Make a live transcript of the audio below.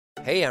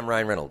Hey, I'm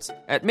Ryan Reynolds.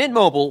 At Mint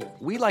Mobile,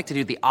 we like to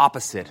do the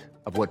opposite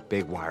of what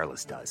Big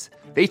Wireless does.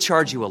 They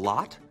charge you a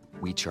lot,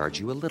 we charge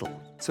you a little.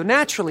 So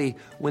naturally,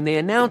 when they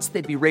announced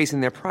they'd be raising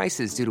their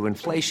prices due to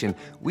inflation,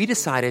 we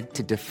decided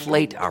to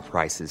deflate our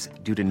prices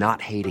due to not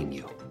hating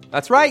you.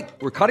 That's right.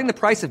 We're cutting the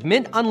price of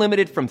Mint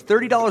Unlimited from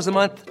 $30 a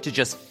month to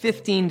just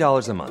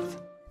 $15 a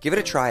month. Give it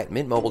a try at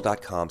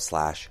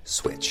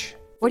mintmobile.com/switch.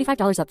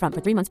 $45 up front for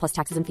 3 months plus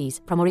taxes and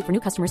fees. Promo rate for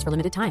new customers for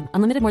limited time.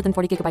 Unlimited more than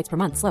 40 gigabytes per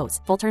month. Slows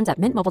full terms at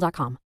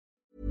mintmobile.com.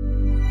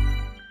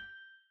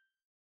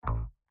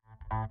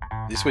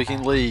 This week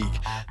in League.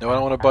 Now, I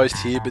don't want to boast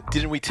here, but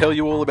didn't we tell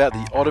you all about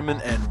the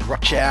Ottoman and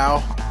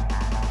Rochow?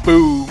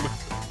 Boom!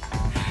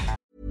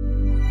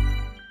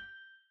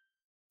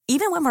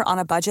 Even when we're on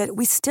a budget,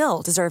 we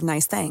still deserve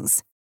nice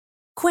things.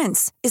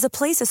 Quince is a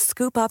place to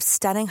scoop up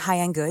stunning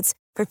high-end goods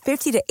for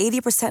 50 to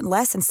 80%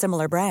 less than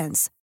similar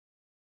brands.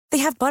 They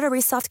have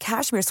buttery soft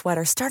cashmere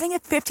sweaters starting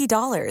at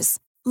 $50,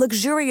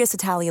 luxurious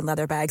Italian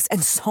leather bags,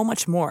 and so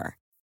much more.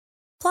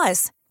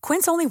 Plus,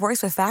 Quince only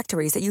works with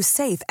factories that use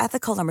safe,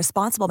 ethical, and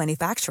responsible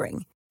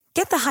manufacturing.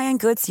 Get the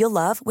high-end goods you'll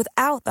love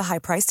without the high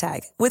price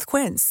tag with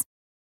Quince.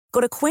 Go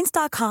to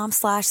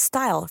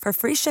quince.com/style for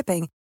free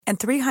shipping and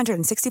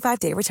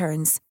 365-day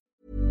returns.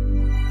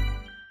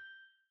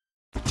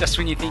 Just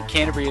when you think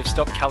Canterbury have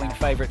stopped culling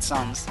favourite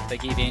sons, they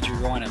give Andrew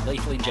Ryan a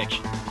lethal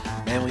injection.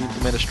 Manly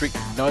implement a strict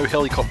no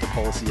helicopter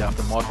policy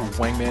after Michael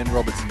Wangman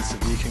Robertson's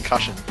severe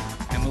concussion.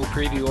 And we'll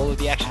preview all of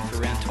the action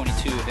for round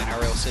 22 of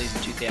NRL season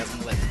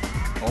 2011.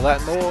 All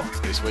that and more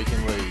this week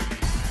in League.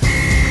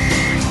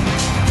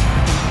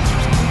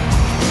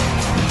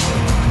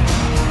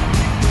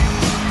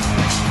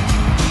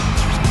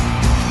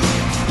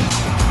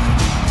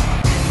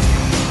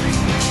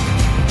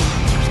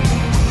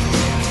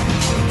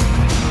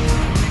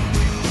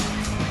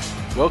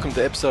 Welcome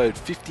to episode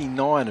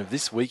 59 of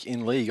This Week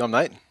in League. I'm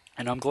Nate.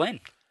 And I'm Glenn.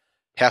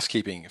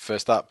 Housekeeping.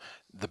 First up,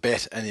 the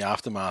bet and the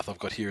aftermath I've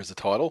got here as the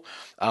title.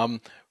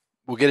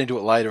 We'll get into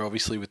it later,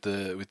 obviously, with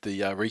the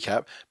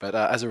recap. But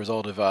as a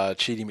result of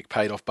Cheaty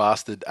McPaid-off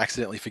bastard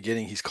accidentally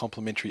forgetting his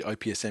complimentary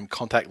OPSM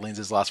contact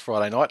lenses last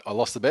Friday night, I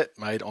lost the bet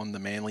made on the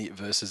Manly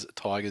versus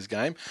Tigers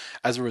game.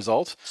 As a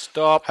result,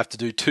 have to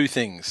do two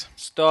things.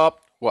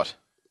 Stop. What?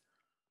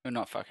 We're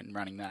not fucking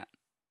running that.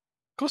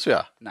 Of course we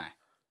are. No.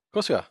 Of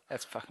course we are.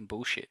 That's fucking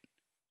bullshit.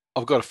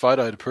 I've got a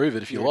photo to prove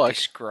it if you like.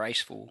 You're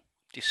a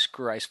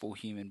disgraceful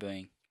human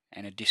being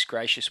and a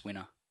disgracious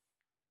winner.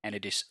 And a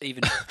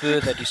even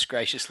further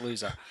disgracious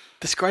loser.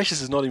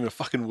 Disgracious is not even a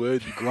fucking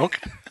word, you gronk.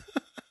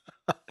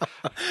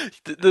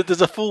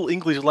 There's a full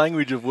English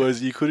language of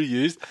words you could have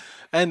used.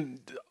 And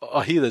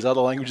I hear there's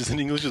other languages in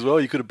English as well.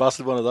 You could have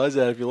busted one of those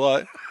out if you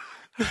like.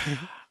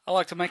 I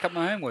like to make up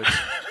my own words.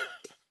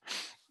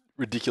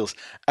 Ridiculous.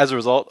 As a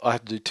result, I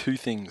have to do two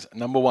things.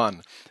 Number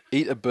one,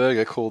 eat a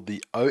burger called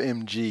the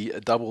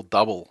OMG Double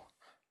Double.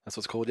 That's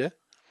what it's called, yeah?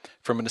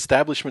 From an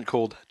establishment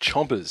called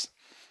Chompers.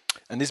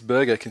 And this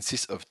burger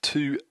consists of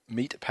 2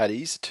 meat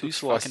patties, 2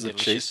 slices of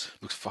cheese.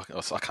 Looks fucking.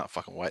 I can't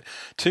fucking wait.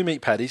 2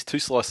 meat patties, 2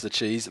 slices of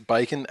cheese,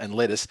 bacon and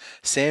lettuce,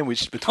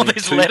 sandwiched between. Oh,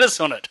 there's lettuce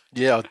on it.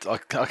 Yeah, I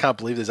can't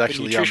believe there's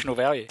actually nutritional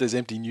value. There's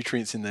empty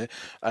nutrients in there,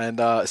 and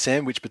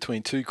sandwiched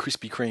between 2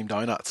 Krispy Kreme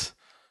donuts,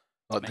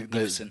 like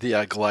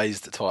the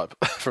glazed type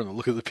from the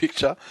look of the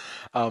picture.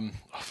 I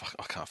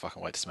can't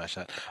fucking wait to smash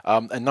that.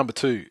 And number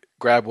 2,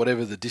 grab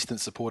whatever the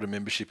distance supporter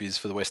membership is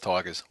for the West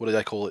Tigers. What do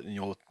they call it in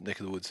your neck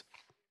of the woods?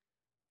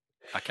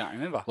 I can't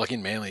remember. Like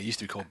in Manly, it used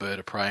to be called Bird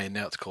of Prey, and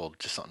now it's called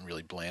just something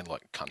really bland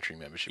like country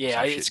membership. Yeah,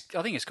 I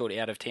think it's called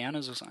Out of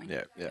Towners or something.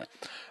 Yeah.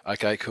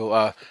 Okay,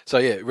 cool.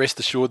 So rest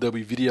assured there'll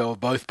be video of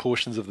both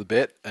portions of the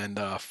bet, and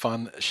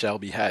fun shall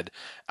be had.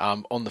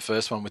 On the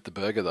first one with the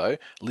burger, though,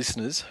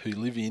 listeners who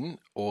live in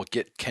or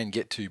can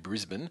get to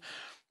Brisbane,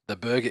 the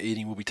burger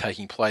eating will be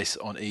taking place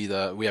on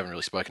either, we haven't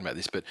really spoken about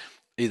this, but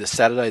either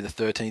Saturday the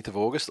 13th of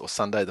August or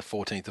Sunday the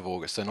 14th of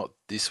August. So not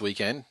this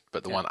weekend,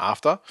 but the one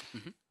after.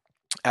 Mm-hmm.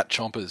 At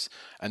Chompers,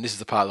 and this is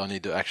the part that I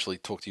need to actually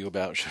talk to you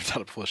about. Should have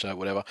done it before the show,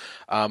 whatever.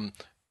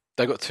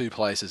 They've got 2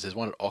 places. There's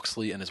one at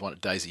Oxley and there's one at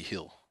Daisy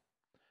Hill.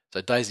 So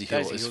Daisy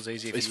Hill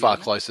is far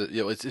closer.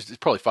 Yeah, it's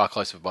probably far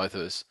closer for both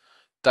of us.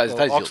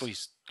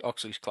 Oxley's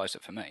closer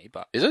for me,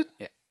 but is it?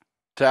 Yeah.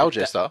 To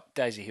Alcester,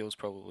 Daisy Hill's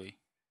probably.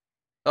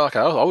 Oh, okay,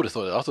 I would have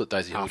thought. I thought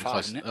Daisy Hill would be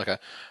closer. Okay.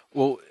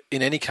 Well,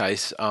 in any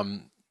case,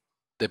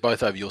 they're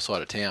both over your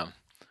side of town.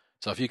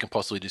 So if you can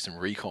possibly do some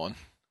recon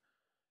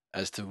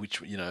as to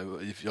which,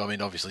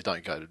 obviously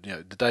don't go to,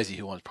 the Daisy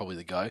Hill one's probably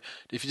the go.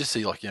 If you just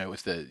see if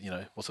they're,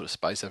 what sort of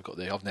space they've got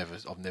there, I've never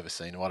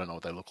seen them. I don't know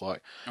what they look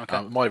like.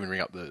 Okay. Might even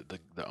ring up the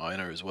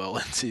owner as well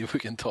and see if we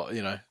can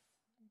tie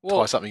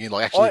something in,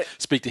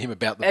 speak to him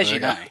about the burger. As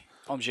you know,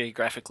 I'm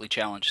geographically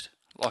challenged.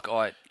 Like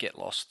I get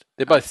lost.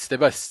 They're both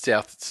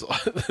south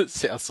side.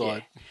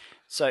 Yeah.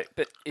 So,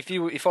 but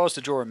if I was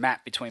to draw a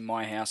map between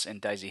my house and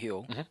Daisy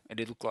Hill,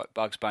 it'd look like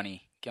Bugs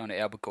Bunny going to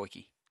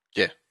Albuquerque.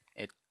 Yeah.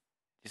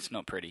 It's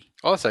not pretty.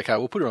 Oh, that's okay.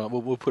 We'll put it on.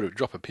 We'll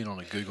drop a pin on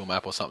a Google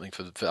map or something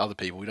for other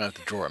people. We don't have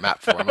to draw a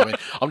map for them. I mean,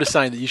 I'm just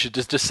saying that you should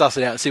just suss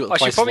it out and see what the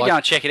place is like. I should probably go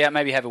and check it out.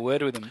 Maybe have a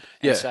word with them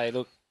and say,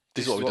 look,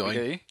 This is what we're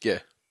doing. Yeah.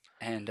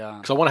 And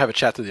because I want to have a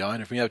chat to the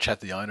owner. If we have a chat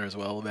to the owner as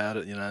well about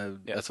it,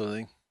 Yep. that sort of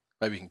thing.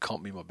 Maybe you can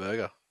comp me my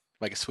burger.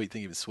 Make a sweet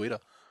thing even sweeter.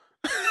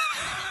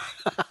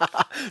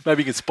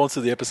 Maybe you can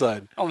sponsor the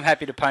episode. I'm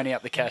happy to pony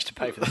up the cash to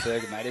pay for the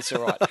burger, mate. It's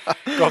all right.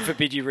 God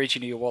forbid you reach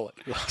into your wallet.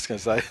 I was going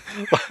to say,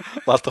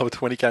 last time a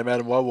 20 came out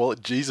of my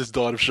wallet, Jesus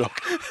died of shock.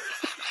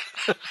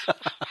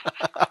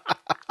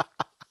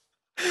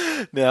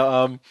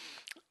 Now,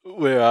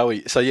 where are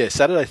we? So, yeah,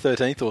 Saturday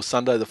 13th or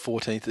Sunday the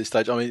 14th at this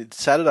stage. I mean,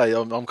 Saturday,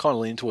 I'm kind of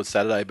leaning towards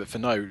Saturday, but for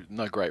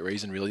no great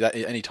reason, really.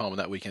 Any time on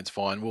that weekend's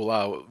fine.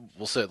 We'll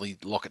certainly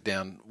lock it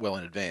down well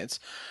in advance.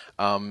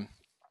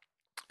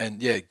 And,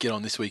 yeah, get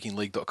on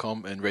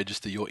thisweekinleague.com and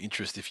register your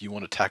interest if you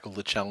want to tackle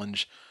the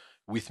challenge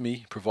with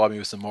me, provide me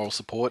with some moral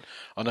support.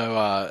 I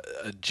know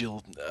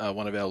Jill,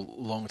 one of our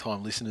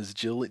long-time listeners,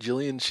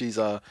 Jillian,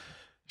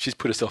 she's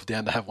put herself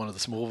down to have one of the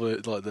small,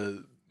 like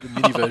the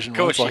mini version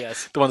ones, like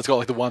the one that's got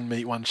like the one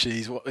meat, one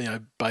cheese,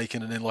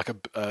 bacon, and then like a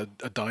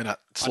donut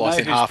sliced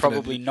in half. I know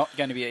who's probably not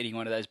going to be eating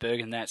one of those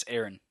burgers, and that's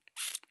Erin.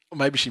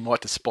 Maybe she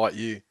might, to spite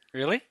you.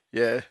 Really?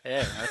 Yeah.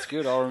 Yeah, that's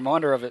good. I'll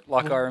remind her of it,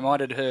 like I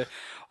reminded her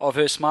of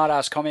her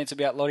smart-ass comments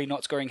about Lottie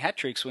not scoring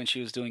hat-tricks when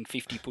she was doing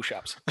 50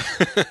 push-ups.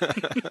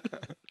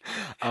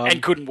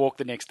 And couldn't walk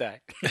the next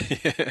day.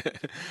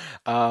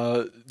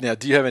 Now,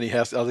 do you have any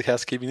other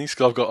housekeeping things?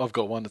 Because I've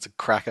got one that's a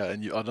cracker,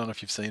 and I don't know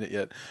if you've seen it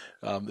yet.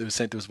 It was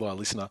sent to us by a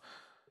listener.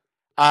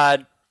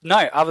 No,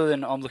 other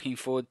than I'm looking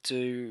forward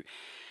to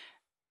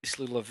this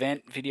little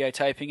event,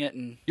 videotaping it,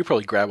 and you'll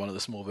probably grab one of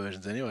the small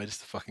versions anyway, just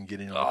to fucking get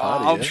in on the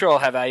party. I'm sure I'll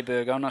have a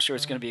burger. I'm not sure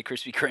it's going to be a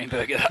Krispy Kreme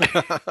burger,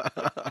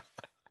 though.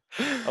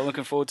 I'm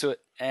looking forward to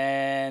it,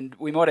 and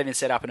we might even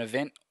set up an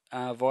event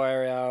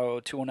via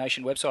our Tool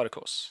Nation website, of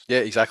course. Yeah,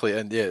 exactly.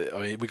 And yeah, I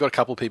mean, we've got a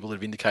couple of people that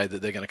have indicated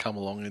that they're going to come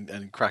along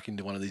and crack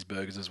into one of these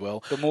burgers as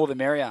well. The more the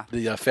merrier.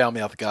 The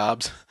foul-mouthed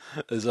Garbs,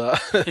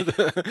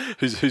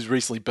 who's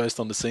recently burst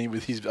on the scene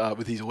with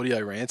his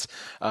audio rants.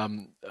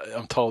 I'm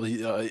told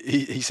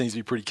he seems to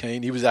be pretty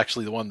keen. He was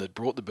actually the one that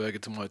brought the burger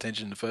to my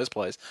attention in the first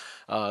place.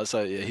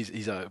 So yeah,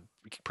 he's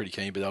pretty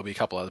keen. But there'll be a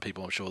couple other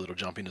people I'm sure that'll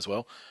jump in as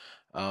well.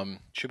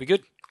 Should be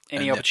good.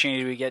 Any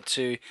opportunity we get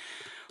to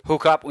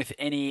hook up with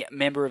any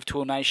member of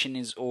Tool Nation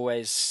is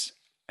always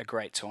a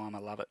great time. I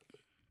love it.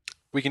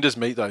 We can just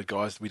meet those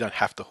guys. We don't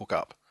have to hook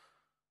up.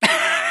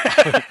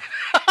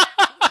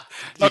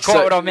 Not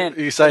quite what I meant.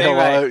 You say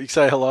hello. You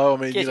say hello. I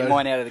mean, get your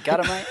mind out of the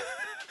gutter, mate.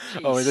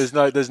 I mean,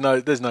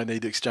 there's no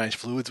need to exchange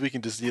fluids. We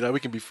can just, we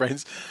can be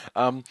friends.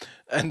 And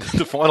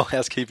the final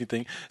housekeeping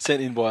thing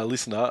sent in by a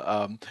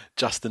listener,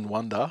 Justin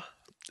Wonder,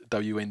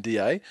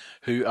 WNDA,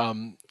 who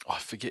I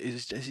forget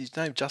is his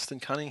name, Justin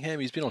Cunningham.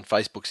 He's been on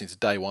Facebook since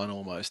day one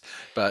almost,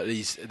 but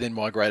he's then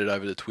migrated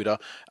over to Twitter.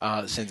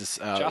 Sends us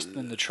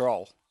Justin the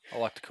Troll. I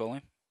like to call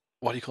him.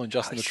 Why do you call him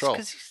Justin the Troll?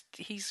 Because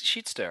he's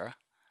shit stirrer.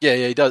 Yeah,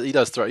 he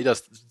does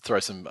throw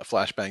some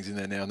flashbangs in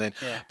there now and then.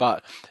 Yeah.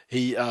 But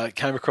he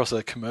came across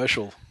a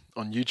commercial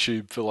on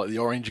YouTube for like the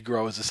Orange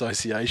Growers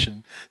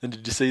Association. And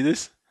did you see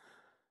this?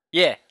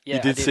 Yeah. You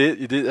did see it.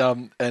 You did.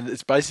 And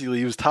it's basically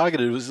he was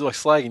targeted. It was like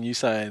slagging you,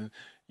 saying,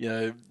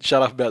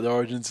 shut up about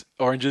the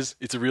oranges.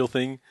 It's a real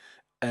thing.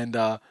 And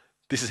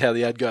this is how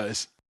the ad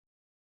goes.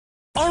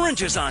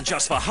 Oranges aren't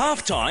just for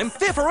halftime,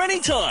 they're for any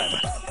time.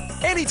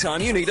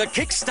 Anytime you need a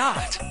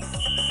kickstart.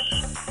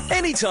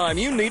 Anytime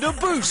you need a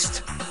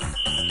boost.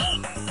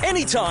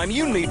 Anytime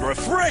you need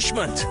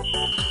refreshment.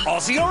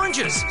 Aussie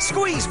Oranges,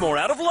 squeeze more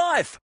out of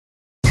life.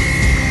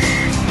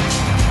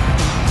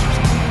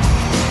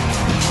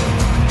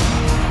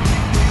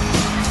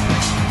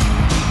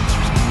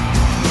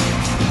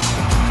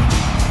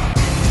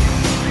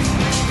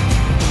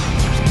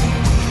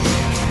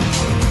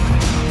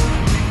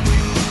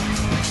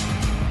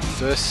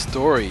 First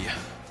story.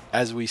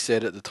 As we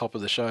said at the top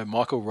of the show,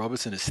 Michael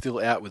Robertson is still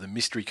out with a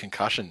mystery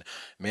concussion.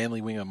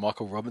 Manly winger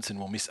Michael Robertson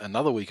will miss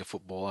another week of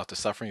football after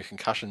suffering a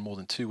concussion more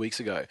than 2 weeks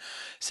ago.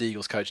 Sea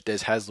Eagles coach Des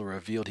Hasler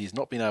revealed he's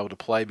not been able to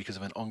play because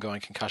of an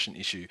ongoing concussion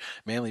issue.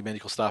 Manly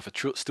medical staff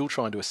are still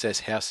trying to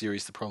assess how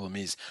serious the problem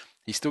is.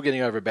 He's still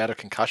getting over a bout of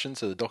concussion,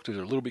 so the doctors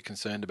are a little bit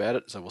concerned about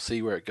it, so we'll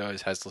see where it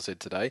goes, Hasler said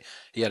today.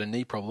 He had a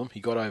knee problem, he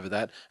got over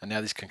that, and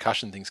now this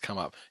concussion thing's come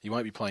up. He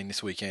won't be playing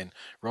this weekend.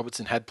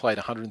 Robertson had played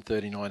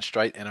 139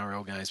 straight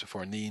NRL games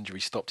before a knee injury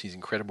stopped his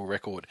incredible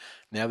record.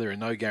 Now there are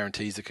no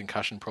guarantees the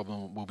concussion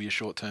problem will be a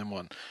short-term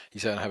one.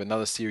 He's going to have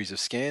another series of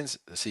scans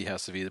to see how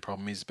severe the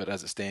problem is, but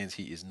as it stands,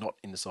 he is not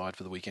in the side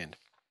for the weekend.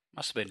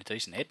 Must have been a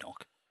decent head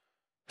knock.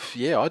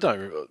 Yeah, I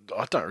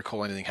don't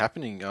recall anything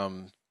happening.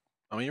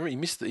 I mean, he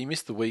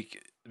missed the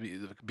week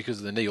because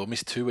of the knee, or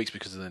missed 2 weeks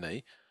because of the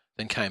knee.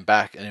 Then came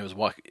back and it was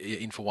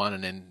in for one,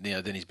 and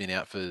then he's been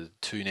out for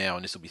 2 now,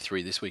 and this will be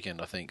 3 this weekend,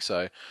 I think.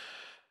 So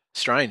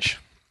strange,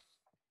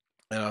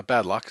 and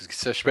bad luck,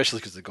 especially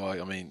because the guy.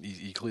 I mean,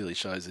 he clearly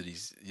shows that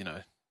he's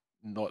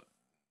not.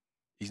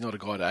 He's not a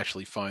guy to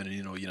actually phone it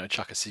in or,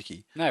 chuck a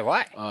sickie. No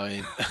way. I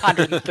mean,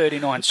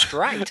 139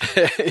 straight.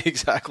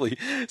 Exactly.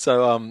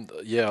 So,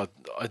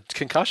 a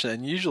concussion,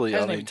 and usually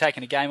Hasn't even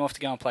taken a game off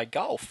to go and play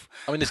golf.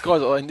 I mean, there's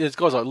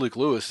guys like Luke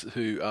Lewis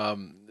who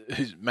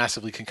who's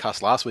massively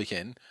concussed last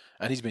weekend,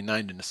 and he's been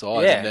named in the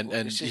side. Yeah, and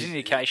which is an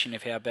indication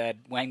of how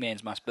bad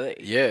Wangmans must be.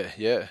 Yeah.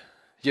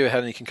 You ever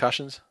had any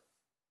concussions?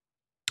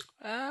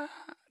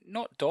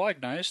 Not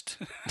diagnosed.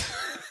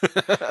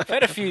 I've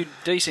had a few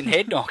decent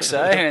head knocks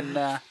though,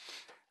 and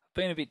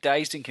been a bit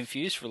dazed and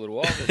confused for a little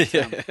while.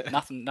 But,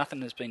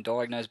 nothing has been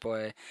diagnosed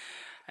by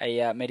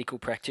a medical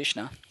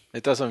practitioner.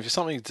 It does. If it's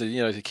something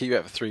to keep you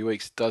out for 3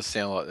 weeks, it does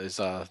sound like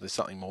there's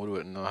something more to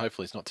it, and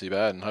hopefully it's not too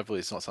bad, and hopefully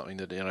it's not something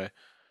that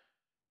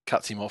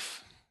cuts him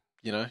off,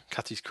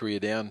 cuts his career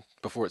down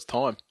before it's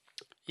time.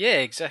 Yeah,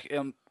 exactly.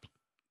 I'm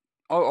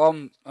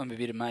a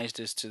bit amazed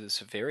as to the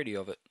severity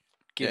of it,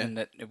 given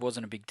that it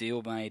wasn't a big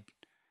deal made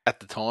at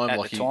the time.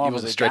 He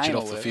wasn't stretching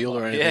off the field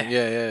or anything.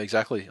 Yeah,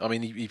 exactly. I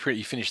mean, he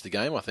finished the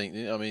game, I think.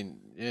 I mean,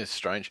 yeah, it's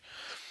strange.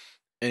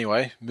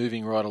 Anyway,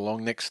 moving right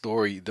along, next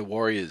story, the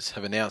Warriors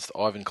have announced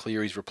Ivan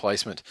Cleary's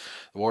replacement.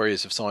 The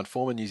Warriors have signed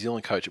former New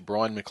Zealand coach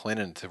Brian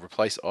McLennan to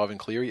replace Ivan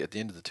Cleary at the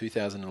end of the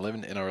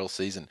 2011 NRL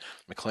season.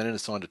 McLennan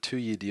has signed a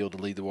 2-year deal to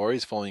lead the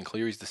Warriors following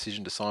Cleary's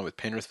decision to sign with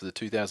Penrith for the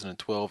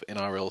 2012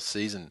 NRL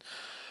season.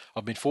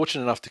 I've been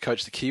fortunate enough to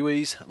coach the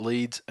Kiwis,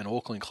 Leeds and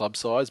Auckland club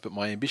sides, but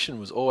my ambition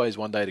was always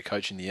one day to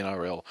coach in the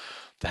NRL.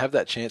 To have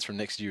that chance from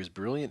next year is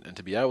brilliant, and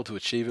to be able to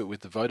achieve it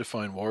with the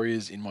Vodafone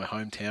Warriors in my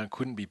hometown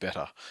couldn't be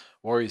better.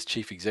 Warriors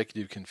chief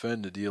executive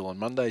confirmed the deal on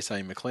Monday,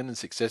 saying McLennan's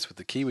success with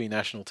the Kiwi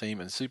national team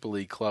and Super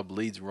League club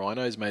Leeds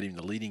Rhinos made him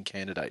the leading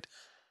candidate.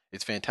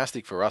 It's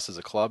fantastic for us as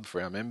a club,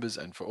 for our members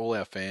and for all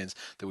our fans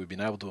that we've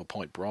been able to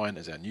appoint Brian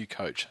as our new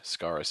coach,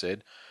 Scaro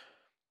said.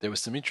 There was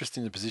some interest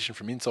in the position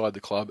from inside the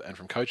club and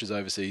from coaches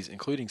overseas,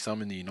 including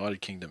some in the United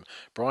Kingdom.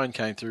 Brian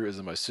came through as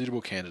the most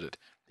suitable candidate.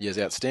 He has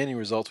outstanding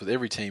results with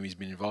every team he's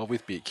been involved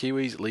with, be it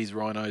Kiwis, Leeds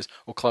Rhinos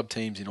or club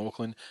teams in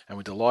Auckland, and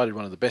we're delighted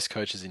one of the best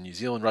coaches in New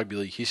Zealand Rugby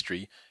League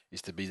history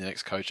is to be the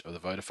next coach of the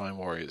Vodafone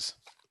Warriors.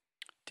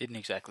 Didn't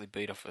exactly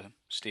beat off a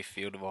stiff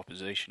field of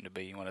opposition to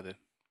be one of the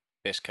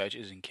best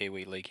coaches in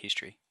Kiwi League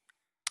history.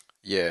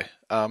 Yeah.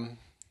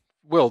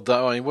 Well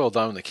done. I mean, well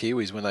done the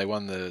Kiwis when they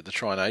won the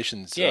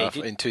Tri-Nations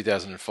in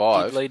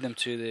 2005. Did lead them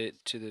to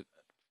the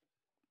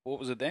what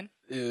was it then?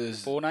 It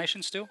was Four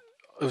Nations still.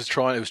 It was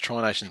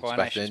Tri-Nations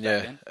back then,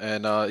 yeah.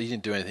 And he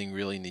didn't do anything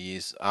really in the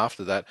years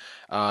after that.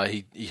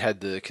 He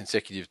had the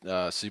consecutive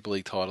Super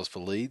League titles for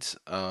Leeds.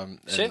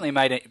 Certainly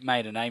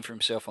made a name for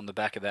himself on the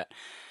back of that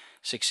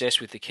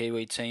success with the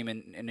Kiwi team,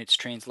 and it's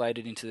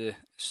translated into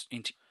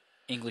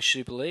English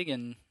Super League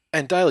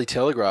And Daily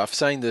Telegraph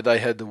saying that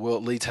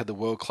Leeds had the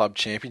World Club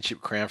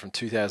Championship crown from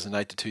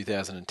 2008 to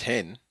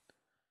 2010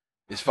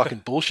 is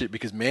fucking bullshit,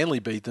 because Manly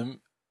beat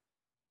them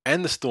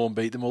and the Storm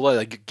beat them, although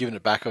they got given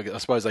it back. I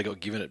suppose they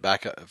got given it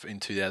back in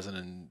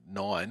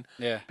 2009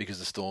 because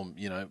the Storm,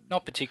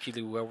 not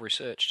particularly well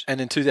researched. And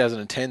in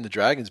 2010 the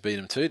Dragons beat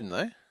them too, didn't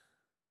they?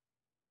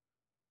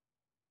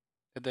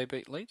 Did they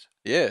beat Leeds?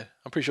 Yeah,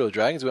 I'm pretty sure the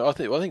Dragons. I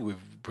think we've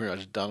pretty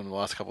much done them the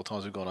last couple of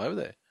times we've gone over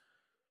there.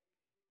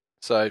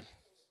 So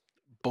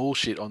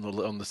bullshit on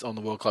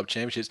the World Club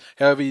Championships.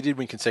 However, you did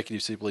win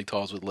consecutive Super League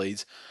titles with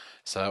Leeds,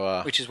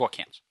 so which is what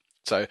counts.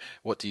 So,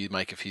 what do you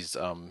make of his?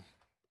 I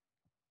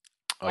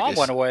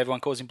wonder why everyone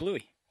calls him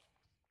Bluey,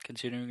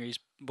 considering he's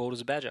bald as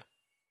a badger.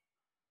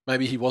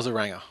 Maybe he was a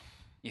ranger.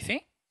 You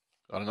think?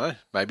 I don't know.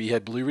 Maybe he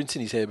had blue rinse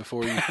in his hair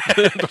before he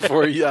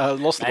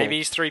lost the ball. Maybe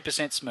he's 3%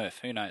 Smurf.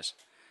 Who knows?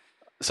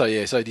 So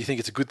yeah. So do you think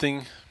it's a good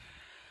thing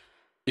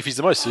if he's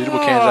the most suitable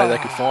candidate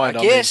they could find?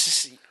 I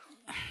guess.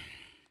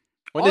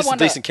 There's some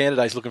decent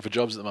candidates looking for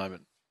jobs at the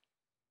moment.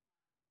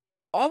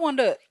 I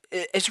wonder,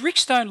 is Rick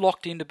Stone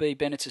locked in to be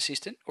Bennett's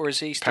assistant, or is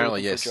he still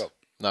looking for a job?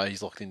 No,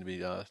 he's locked in to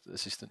be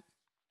assistant.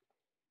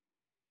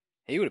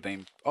 I would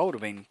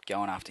have been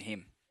going after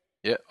him.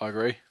 Yeah, I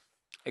agree.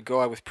 A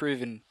guy with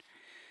proven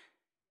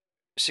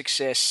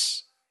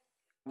success,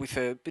 with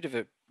a bit of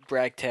a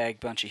ragtag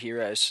bunch of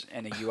heroes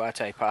and a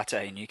Uate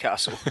Pate in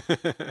Newcastle.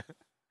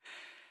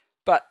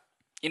 But,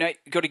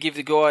 got to give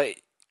the guy,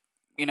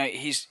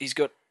 he's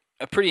got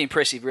a pretty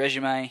impressive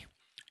resume.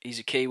 He's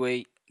a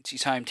Kiwi. It's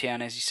his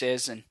hometown, as he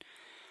says, and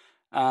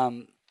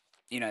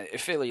they're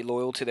fairly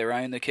loyal to their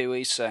own, the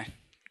Kiwis. So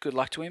good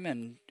luck to him,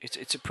 and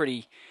it's a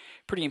pretty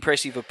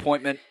impressive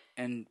appointment.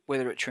 And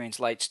whether it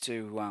translates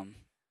to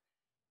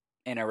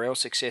NRL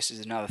success is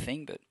another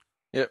thing. But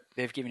yep,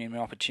 they've given him an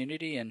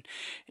opportunity, and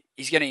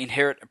he's going to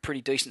inherit a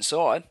pretty decent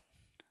side.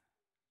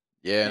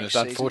 Yeah, and it's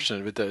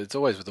unfortunate, but it's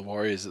always with the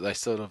Warriors that they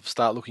sort of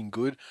start looking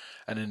good,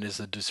 and then there's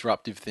a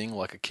disruptive thing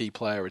like a key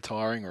player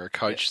retiring or a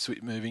coach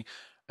moving,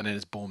 and then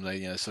it's boom,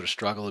 they sort of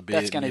struggle a bit.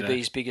 That's going to be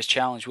his biggest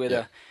challenge,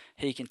 whether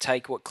he can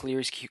take what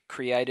Cleary's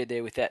created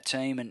there with that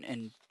team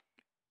and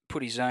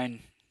put his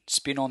own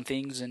spin on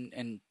things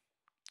and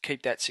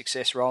keep that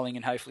success rolling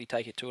and hopefully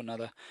take it to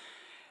another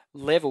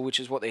level, which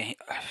is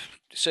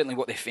certainly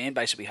what their fan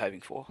base will be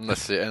hoping for. And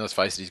let's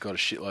face it, he's got a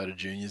shitload of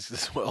juniors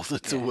as well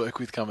to work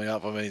with coming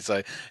up. I mean,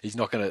 so he's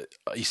not going to.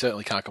 He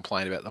certainly can't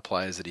complain about the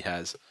players that he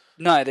has.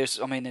 No, there's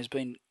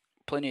been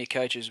plenty of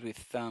coaches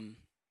with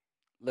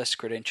less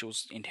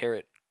credentials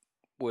inherit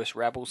worse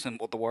rabbles than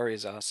what the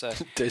Warriors are. So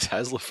Des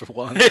Hasler for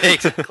one.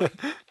 Exactly.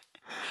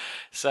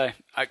 So,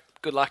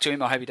 good luck to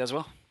him. I hope he does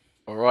well.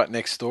 All right,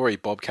 next story.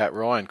 Bobcat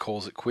Ryan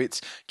calls it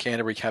quits.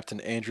 Canterbury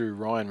captain Andrew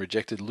Ryan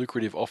rejected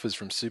lucrative offers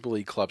from Super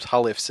League clubs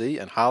Hull FC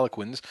and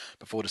Harlequins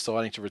before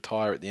deciding to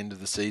retire at the end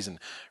of the season.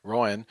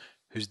 Ryan,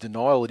 whose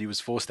denial that he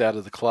was forced out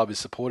of the club is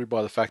supported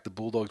by the fact the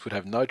Bulldogs would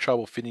have no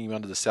trouble fitting him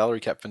under the salary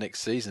cap for next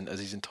season, as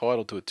he's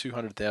entitled to a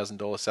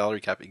 $200,000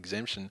 salary cap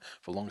exemption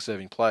for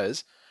long-serving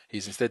players.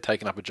 He's instead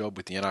taken up a job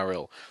with the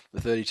NRL. The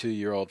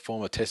 32-year-old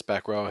former Test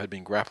back rower had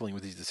been grappling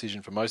with his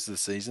decision for most of the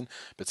season,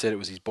 but said it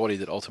was his body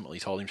that ultimately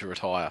told him to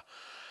retire.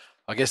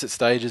 I guess at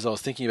stages I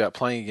was thinking about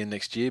playing again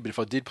next year, but if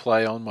I did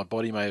play on, my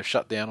body may have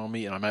shut down on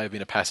me and I may have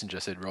been a passenger,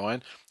 said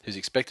Ryan, who's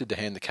expected to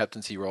hand the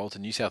captaincy role to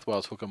New South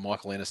Wales hooker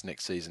Michael Ennis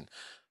next season.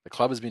 The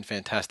club has been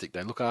fantastic.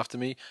 They look after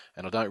me,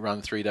 and I don't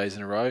run 3 days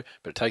in a row,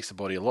 but it takes the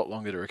body a lot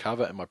longer to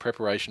recover, and my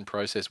preparation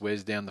process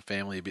wears down the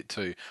family a bit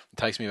too. It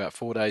takes me about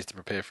 4 days to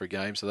prepare for a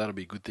game, so that'll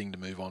be a good thing to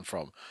move on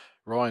from.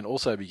 Ryan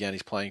also began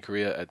his playing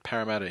career at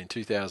Parramatta in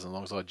 2000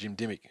 alongside Jim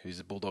Dimmick, who's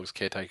the Bulldogs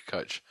caretaker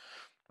coach.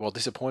 While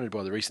disappointed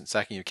by the recent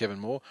sacking of Kevin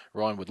Moore,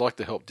 Ryan would like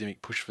to help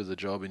Dimmick push for the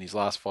job in his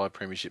last 5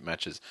 premiership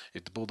matches.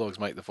 If the Bulldogs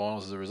make the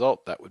finals as a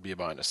result, that would be a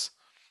bonus.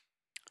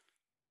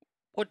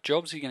 What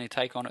jobs are you going to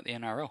take on at the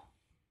NRL?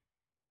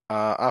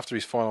 After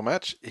his final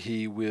match,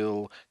 he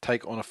will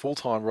take on a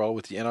full-time role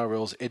with the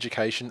NRL's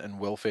education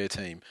and welfare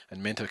team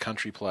and mentor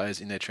country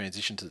players in their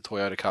transition to the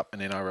Toyota Cup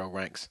and NRL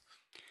ranks.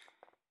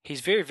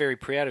 He's very, very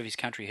proud of his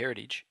country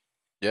heritage.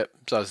 Yep,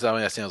 so I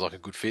mean, that sounds like a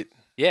good fit.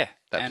 Yeah.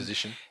 That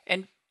position.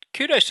 And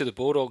kudos to the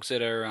Bulldogs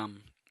that are,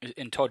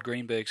 and Todd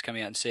Greenberg's come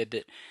out and said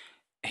that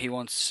he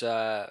wants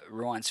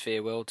Ryan's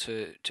farewell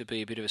to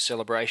be a bit of a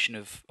celebration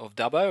of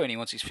Dubbo, and he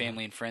wants his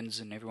family and friends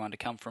and everyone to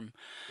come from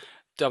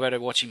Dubbo to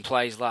watch him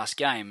play his last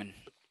game. And,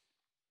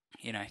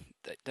 you know,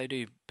 they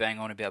do bang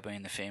on about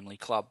being the family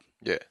club.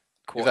 Yeah.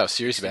 If they were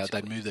serious about it,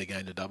 they'd move their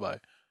game to Dubbo.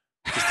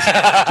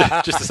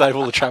 Just to save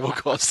all the travel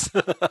costs.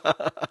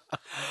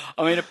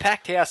 I mean, a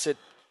packed house at...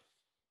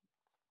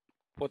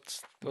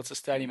 What's the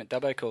stadium at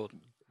Dubbo called?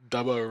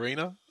 Dubbo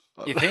Arena?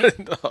 You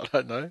think? I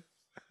don't know.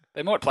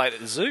 They might play it at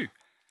the zoo.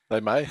 They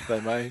may.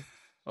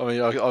 I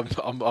mean,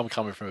 I'm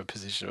coming from a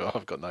position where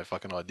I've got no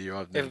fucking idea.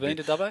 I've never been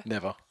to Dubbo?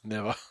 Never.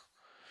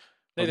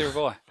 Neither have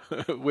I.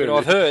 But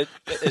I've heard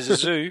that there's a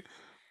zoo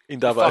in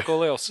Dubbo. Fuck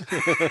all else.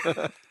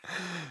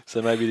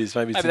 So maybe it is.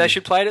 Maybe they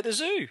should play it at the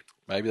zoo.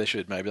 Maybe they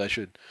should.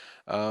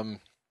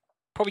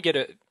 Probably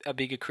get a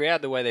bigger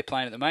crowd the way they're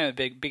playing at the moment.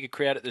 A bigger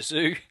crowd at the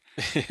zoo.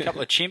 A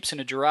couple of chimps and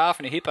a giraffe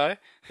and a hippo.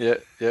 Yeah.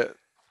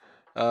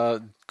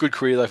 Good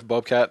career though for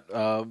Bobcat.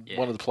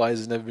 One of the players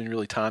has never been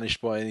really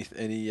tarnished by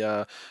any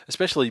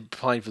especially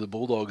playing for the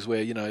Bulldogs,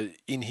 where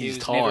in his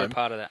time never a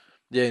part of that.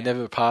 Yeah,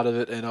 never a part of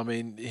it. And I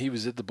mean, he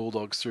was at the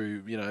Bulldogs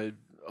through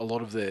a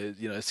lot of their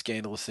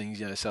scandalous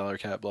things, salary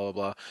cap, blah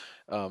blah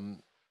blah.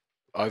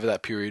 Over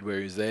that period where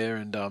he was there,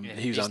 and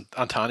he was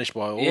untarnished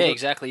by all of it. Yeah,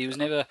 exactly. He was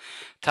never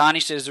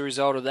tarnished as a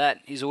result of that.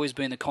 He's always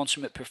been the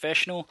consummate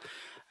professional,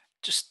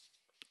 just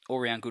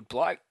all-round good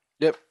bloke.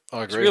 Yep,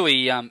 I agree. It's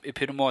really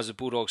epitomised the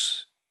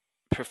Bulldogs'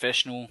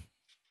 professional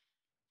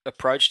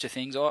approach to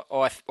things,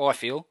 I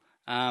feel.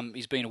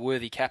 He's been a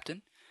worthy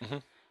captain. Mm-hmm.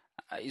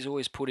 He's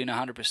always put in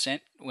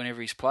 100%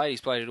 whenever he's played.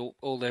 He's played at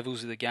all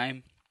levels of the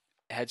game,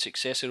 had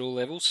success at all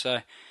levels. So,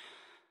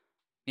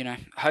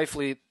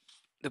 hopefully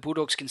the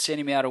Bulldogs can send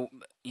him out,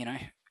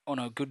 on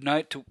a good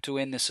note to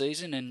end the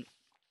season, and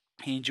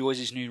he enjoys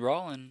his new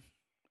role. And,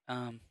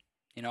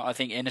 I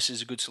think Ennis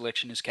is a good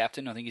selection as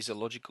captain. I think he's a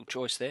logical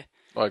choice there.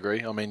 I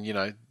agree. I mean,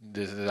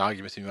 there's an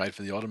argument to be made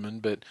for the Ottoman,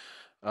 but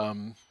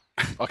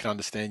I can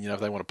understand, if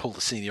they want to pull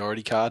the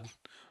seniority card.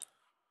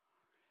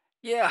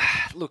 Yeah,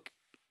 look,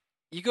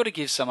 you got to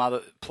give some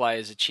other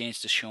players a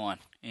chance to shine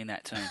in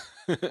that team.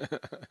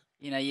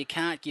 You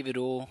can't give it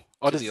all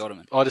to the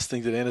Ottoman. I just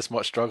think that Ennis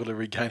might struggle to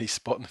regain his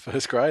spot in the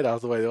first grade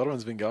after the way the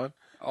Ottoman's been going.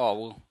 Oh,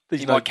 well,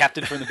 he might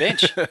captain from the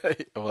bench.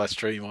 Well, that's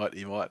true. He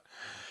might.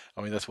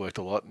 I mean, that's worked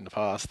a lot in the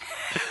past.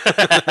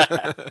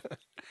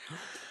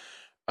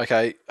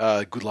 Okay,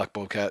 good luck,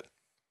 Bobcat.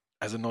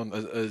 As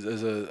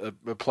a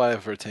player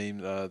for a team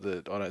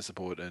that I don't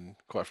support and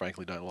quite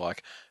frankly don't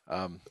like,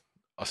 I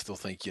still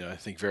think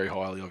very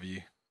highly of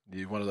you.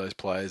 You're one of those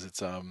players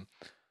that's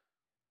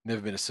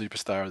never been a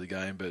superstar of the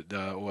game, but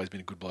always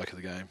been a good bloke of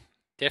the game.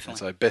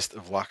 Definitely. And so best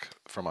of luck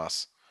from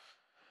us.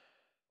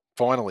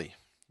 Finally,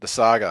 the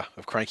saga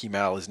of Cranky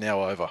Mal is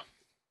now over.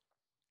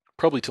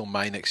 Probably till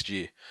May next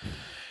year.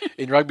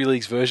 In Rugby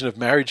League's version of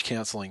marriage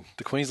counselling,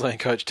 the Queensland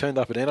coach turned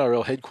up at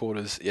NRL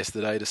headquarters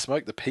yesterday to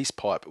smoke the peace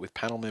pipe with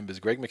panel members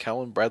Greg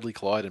McCallum, Bradley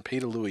Clyde and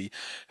Peter Louis,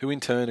 who in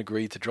turn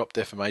agreed to drop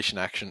defamation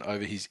action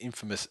over his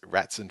infamous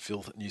Rats and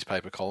Filth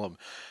newspaper column.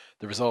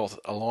 The result,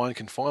 a line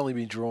can finally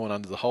be drawn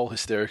under the whole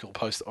hysterical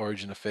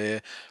post-Origin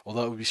affair,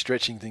 although it would be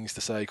stretching things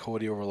to say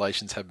cordial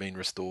relations have been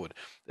restored.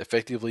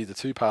 Effectively, the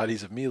two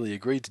parties have merely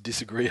agreed to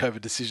disagree over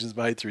decisions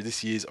made through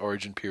this year's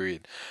Origin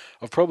period.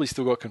 I've probably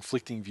still got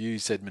conflicting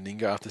views, said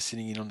Meninga after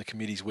sitting in on the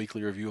committee's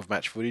weekly review of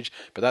match footage,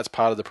 but that's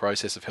part of the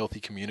process of healthy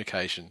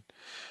communication.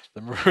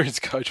 The Maroons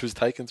coach was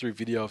taken through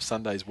video of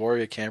Sunday's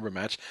Warrior-Canberra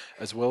match,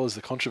 as well as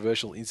the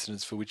controversial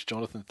incidents for which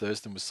Jonathan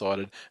Thurston was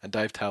cited and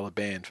Dave Taylor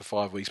banned for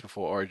 5 weeks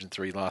before Origin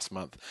 3 last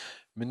month.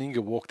 Meninga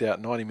walked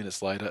out 90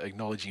 minutes later,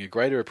 acknowledging a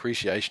greater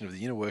appreciation of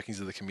the inner workings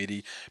of the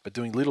committee, but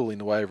doing little in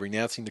the way of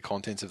renouncing the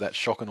contents of that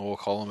shock and awe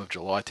column of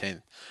July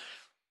 10th.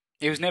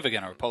 He was never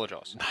going to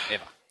apologise,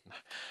 ever.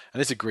 And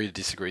it's agree to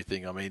disagree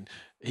thing. I mean,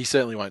 he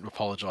certainly won't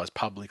apologise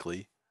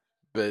publicly,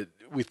 but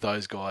with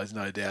those guys,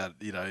 no doubt,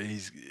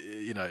 he's.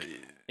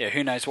 Yeah,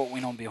 who knows what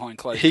went on behind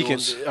closed He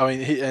doors. can. I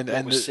mean,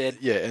 and was said.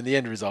 Yeah, and the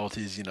end result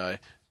is,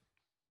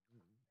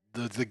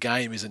 the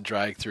game isn't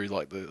dragged through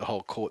like the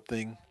whole court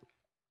thing.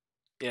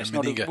 Yeah,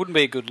 it wouldn't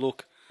be a good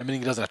look. I mean,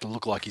 he doesn't have to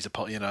look like he's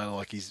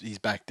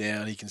back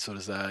down. He can sort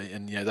of say,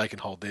 and they can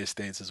hold their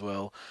stance as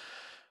well.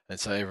 And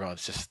so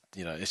everyone's just,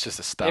 it's just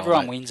a stalemate.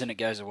 Everyone wins and it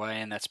goes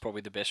away, and that's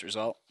probably the best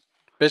result.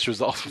 Best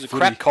result. It was a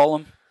crap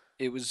column.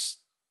 It was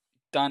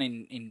done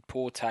in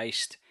poor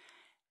taste,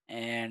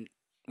 and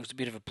it was a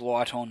bit of a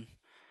blight on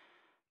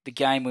the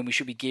game when we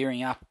should be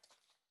gearing up.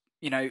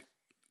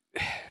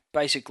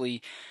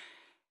 Basically,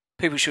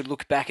 people should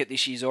look back at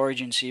this year's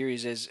Origin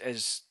series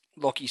as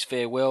Lockie's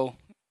farewell,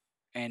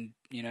 and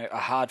a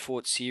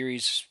hard-fought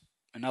series,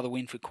 another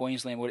win for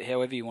Queensland,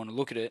 however you want to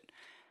look at it.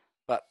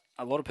 But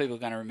a lot of people are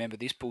going to remember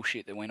this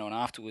bullshit that went on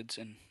afterwards,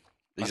 and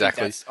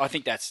exactly. I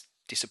think that's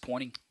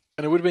disappointing.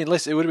 And it would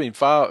have been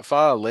far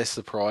far less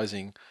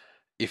surprising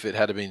if it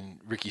had been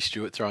Ricky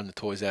Stewart throwing the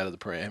toys out of the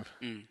pram.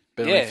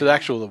 But I mean, for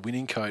the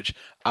winning coach,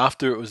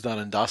 after it was done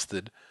and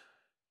dusted,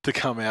 to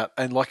come out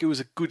and it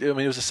was it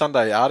was a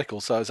Sunday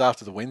article, so it was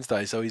after the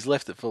Wednesday, so he's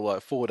left it for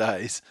like 4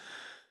 days,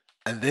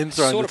 and then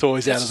throwing the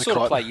toys out of the sort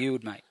cot. of play you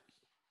would, mate.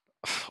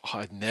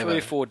 I'd never. 3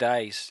 or 4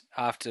 days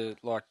after,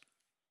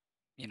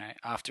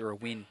 after a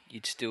win, you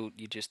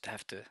just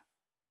have to,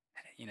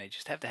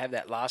 have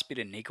that last bit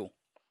of niggle.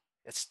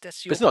 That's your.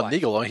 But it's not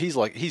niggle. I mean,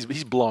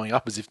 he's blowing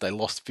up as if they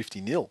lost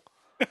 50-0,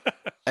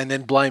 and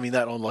then blaming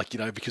that on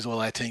because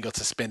all our team got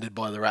suspended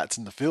by the rats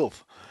and the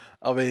filth.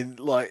 I mean,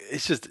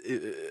 it's just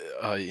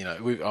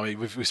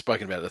we've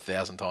spoken about it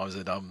 1,000 times,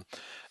 and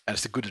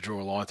it's good to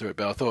draw a line through it.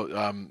 But I thought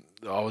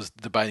I was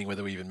debating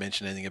whether we even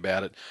mention anything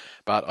about it,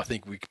 but I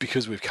think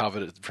because we've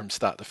covered it from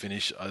start to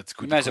finish, it's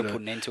good. May as well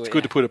put an end to it. It's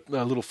good to put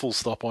a little full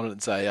stop on it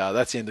and say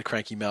that's the end of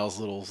Cranky Mal's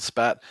little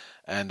spat,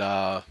 and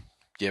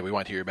we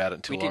won't hear about it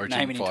until Origin. We didn't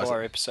name an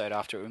entire episode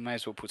after it. We may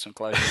as well put some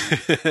closure.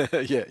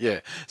 Yeah.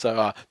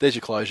 So there's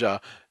your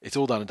closure. It's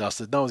all done and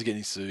dusted. No one's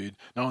getting sued.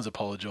 No one's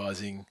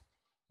apologising.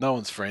 No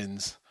one's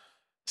friends.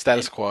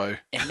 Status quo.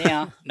 And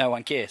now, no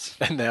one cares.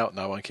 And now,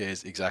 no one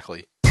cares.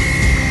 Exactly.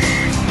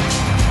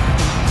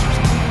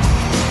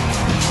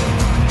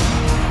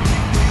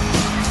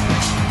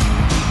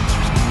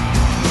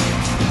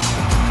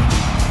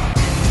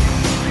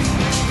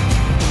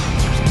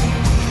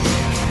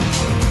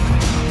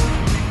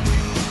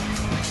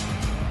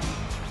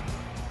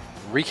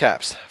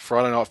 Recaps.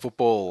 Friday Night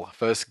Football.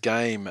 First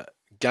game.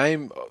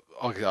 I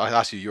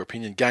ask you your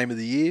opinion. Game of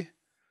the year?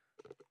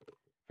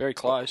 Very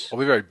close. I'll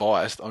be very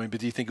biased. I mean, but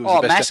do you think it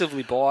was the best?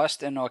 Massively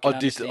biased, and I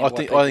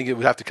think it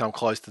would have to come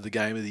close to the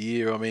game of the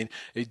year. I mean,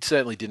 it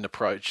certainly didn't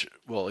approach.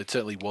 Well, it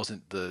certainly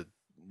wasn't the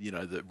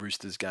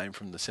Roosters game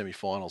from the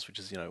semi-finals, which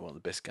is one of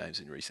the best games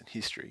in recent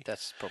history.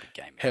 That's probably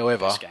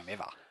best game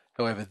ever.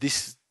 However,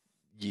 this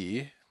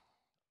year,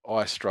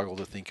 I struggle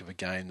to think of a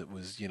game that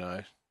was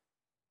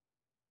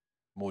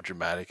more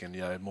dramatic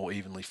and more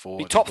evenly fought.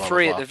 Be top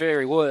three at the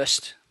very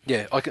worst.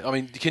 Yeah, I can't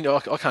even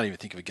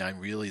think of a game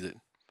really that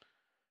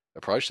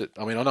approached it.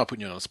 I mean, I'm not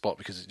putting you on the spot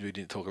because we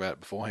didn't talk about it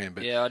beforehand,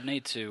 but yeah, I'd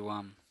need to.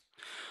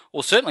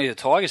 Well, certainly the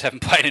Tigers haven't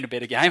played in a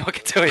better game. I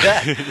can tell you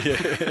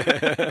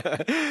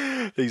that.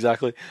 Yeah.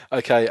 Exactly.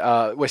 Okay,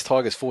 West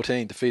Tigers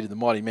 14 defeated the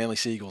mighty Manly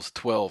Seagulls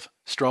 12.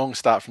 Strong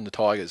start from the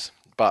Tigers,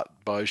 but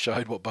Bo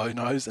showed what Bo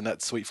knows, and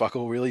that's sweet fuck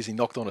all really. As he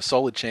knocked on a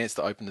solid chance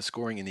to open the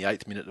scoring in the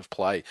 8th minute of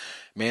play.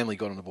 Manly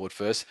got on the board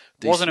first.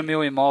 Wasn't a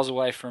million miles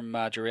away from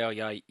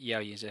Jarrell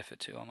Yao's effort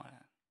too.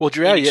 Well,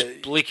 Jarrell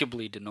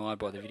inexplicably denied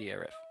by the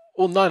video ref.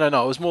 Well, no. It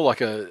was more like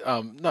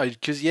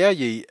because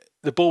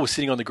the ball was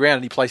sitting on the ground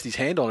and he placed his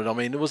hand on it. I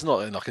mean, it was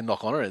not like a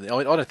knock on or anything. I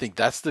mean, I don't think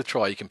that's the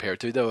try you compare it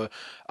to. There were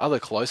other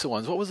closer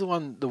ones. What was the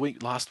one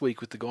last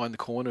week with the guy in the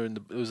corner and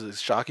it was the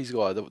Sharkies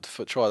guy that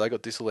for try they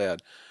got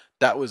disallowed.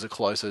 That was a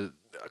closer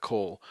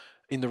call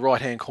in the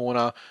right hand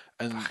corner.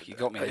 And you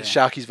got me there.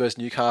 Sharkies versus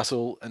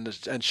Newcastle, and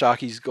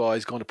Sharkies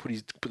guy's gone to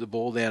put the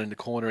ball down in the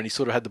corner, and he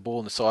sort of had the ball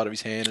on the side of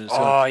his hand. And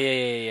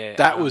yeah.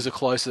 That was a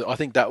closer. I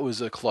think that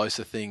was a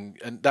closer thing,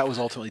 and that was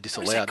ultimately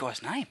disallowed. What was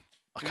that guy's name?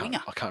 I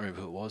can't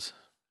remember who it was.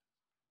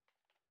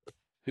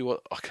 Who was?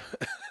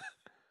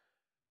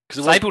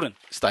 Stapleton.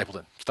 I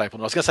was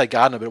going to say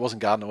Gardner, but it wasn't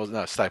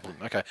Gardner.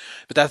 Stapleton. Okay,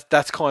 but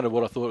that's kind of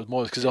what I thought it was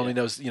more because I mean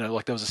there was there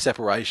was a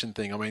separation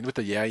thing. I mean with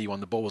the Yowie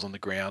one, the ball was on the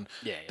ground.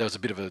 Yeah. There was a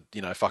bit of a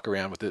fuck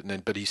around with it,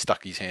 but he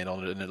stuck his hand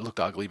on it and it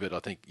looked ugly. But I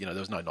think there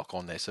was no knock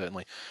on there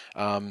certainly.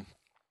 Manly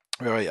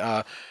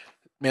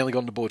got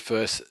on the board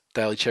first.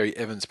 Daly Cherry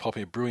Evans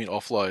popping a brilliant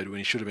offload when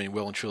he should have been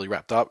well and truly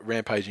wrapped up.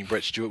 Rampaging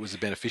Brett Stewart was the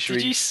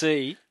beneficiary. Did you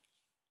see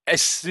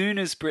As soon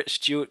as Brett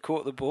Stewart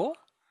caught the ball,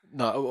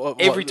 No,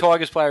 every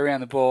Tigers player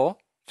around the ball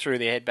threw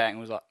their head back and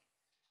was like,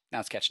 "No,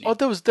 it's catching him."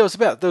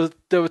 Oh,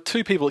 there were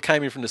two people that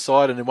came in from the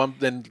side, and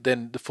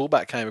then the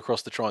fullback came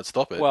across to try and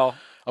stop it. Well,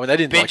 I mean, they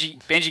didn't.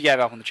 Benji gave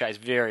up on the chase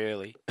very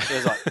early. He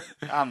was like,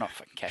 "I'm not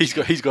fucking catching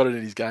him." He's got it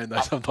in his game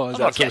though. Sometimes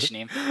I'm not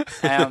catching him.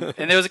 And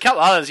there was a couple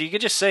others you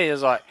could just see. It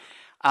was like,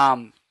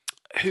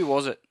 who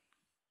was it?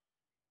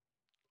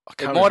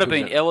 It might have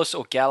been Ellis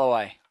or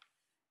Galloway.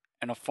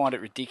 And I find it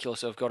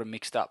ridiculous I've got them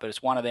mixed up, but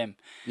it's one of them.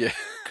 Yeah,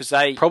 because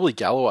they probably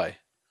Galloway.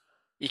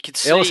 You could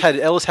see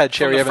Ellis had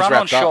Cherry Evans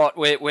wrapped up. shot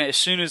where as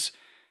soon as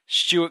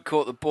Stewart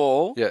caught the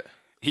ball,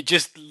 he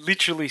just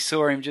literally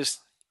saw him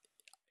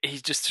he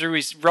just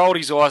rolled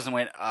his eyes and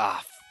went,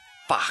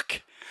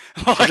 fuck.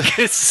 Like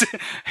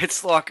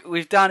it's like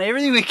we've done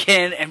everything we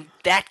can, and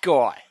that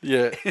guy,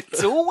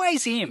 it's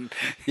always him.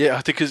 Yeah,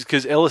 I think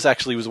because Ellis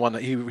actually was one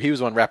that he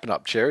was one wrapping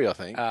up Cherry. I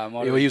think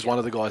he was one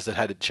of the guys that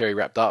had Cherry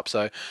wrapped up.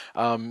 So,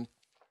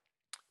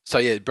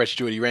 Brett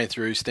Stewart, he ran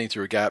through, steamed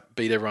through a gap,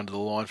 beat everyone to the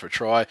line for a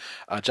try.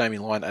 Jamie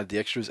Lyon added the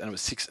extras, and it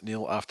was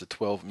 6-0 after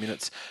 12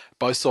 minutes.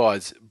 Both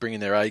sides bringing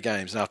their A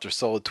games, and after a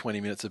solid 20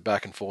 minutes of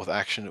back and forth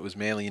action, it was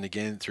Manly in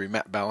again through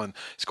Matt Ballin,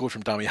 scored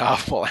from dummy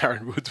half while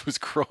Aaron Woods was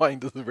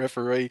crying to the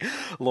referee.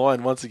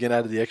 Lyon once again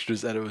added the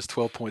extras, and it was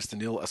 12 points to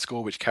 0, a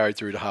score which carried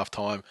through to half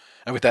time.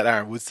 And with that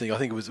Aaron Woods thing, I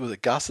think was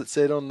it Gus that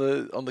said on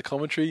the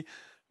commentary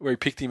where he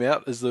picked him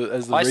out as the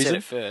reason? I said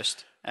it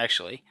first.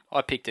 Actually,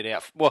 I picked it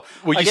out. Well,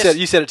 you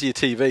said it to your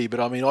TV, but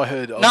I mean, I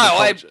heard.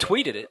 I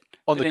tweeted it.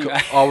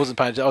 I wasn't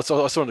paying attention.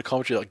 I saw in the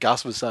commentary like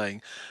Gus was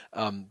saying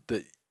that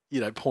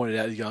pointed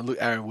out. He's going, look,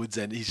 Aaron Woods,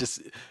 and he's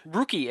just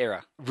rookie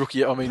error.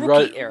 I mean,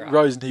 error.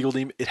 Rose niggled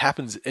him. It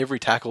happens every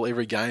tackle,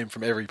 every game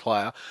from every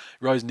player.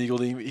 Rose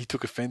niggled him. He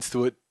took offence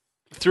to it.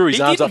 Threw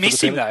his arms up. He didn't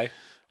miss him though.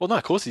 Well, no,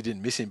 of course he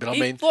didn't miss him. But I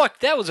mean,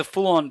 that was a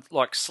full-on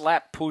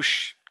slap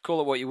push. Call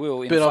it what you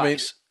will. But I mean,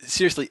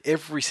 seriously,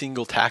 every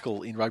single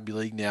tackle in rugby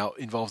league now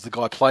involves the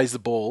guy plays the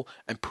ball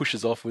and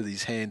pushes off with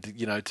his hand,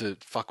 to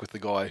fuck with the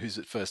guy who's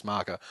at first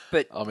marker.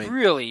 But I mean,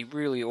 really,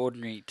 really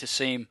ordinary to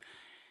see him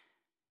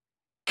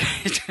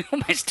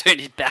almost turn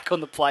his back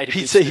on the plate.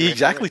 He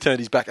exactly turned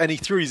his back, and he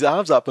threw his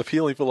arms up,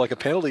 appealing for like a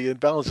penalty, and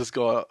Balance just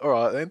go, all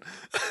right then.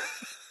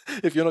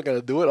 If you're not going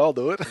to do it, I'll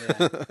do it.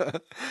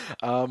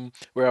 Yeah.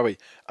 Where are we?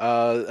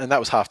 And that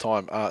was half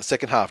time.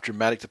 Second half,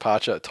 dramatic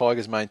departure.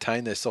 Tigers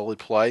maintained their solid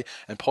play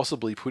and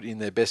possibly put in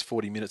their best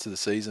 40 minutes of the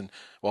season,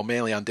 while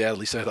Manly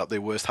undoubtedly set up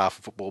their worst half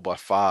of football by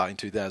far in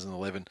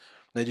 2011.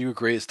 Now, do you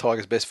agree it's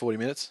Tigers' best 40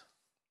 minutes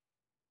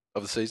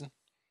of the season?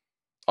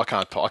 I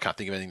can't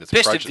think of anything that's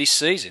best of this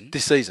season.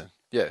 This season.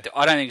 Yeah,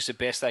 I don't think it's the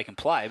best they can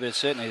play, but it's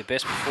certainly the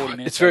best for 40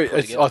 minutes.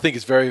 I think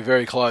it's very,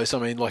 very close. I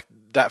mean, like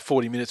that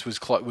 40 minutes was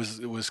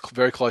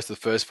very close to the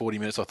first 40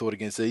 minutes I thought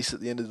against East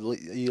at the end of the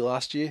year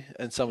last year,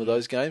 and some of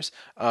those games.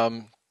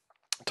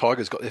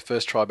 Tigers got their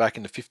first try back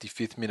in the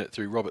 55th minute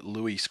through Robert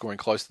Louis scoring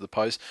close to the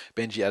post.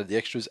 Benji added the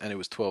extras, and it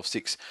was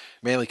 12-6.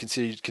 Manly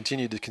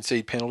continued to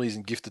concede penalties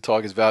and gift the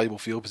Tigers valuable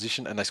field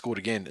position, and they scored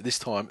again, this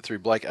time through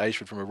Blake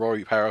Ashford from a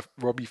Robbie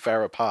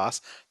Farah pass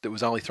that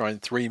was only thrown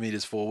 3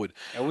 metres forward.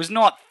 It was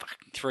not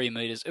 3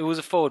 metres. It was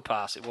a forward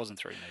pass. It wasn't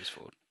 3 metres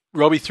forward.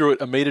 Robbie threw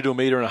it a metre to a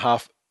metre and a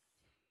half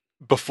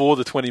before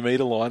the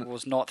 20-metre line. It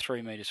was not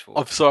 3 metres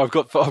forward. I've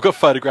got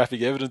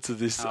photographic evidence of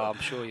this. I'm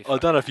sure you've. I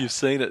don't know if you've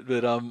seen it,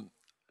 but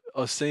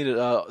I've seen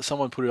it.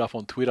 Someone put it up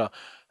on Twitter,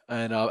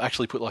 and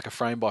actually put like a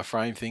frame by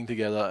frame thing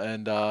together.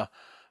 And I'll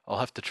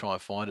have to try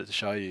and find it to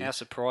show you. How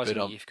surprising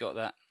you've got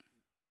that.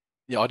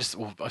 Yeah, it's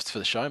for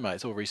the show, mate.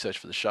 It's all research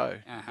for the show.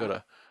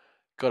 Got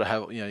to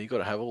have you got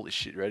to have all this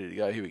shit ready to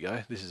go. Here we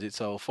go. This is it.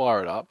 So I'll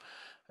fire it up,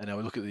 and now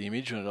we look at the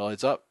image when it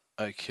loads up.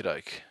 Okie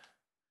doke.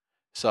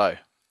 So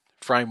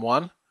frame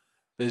 1,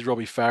 there's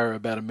Robbie Farah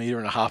about a metre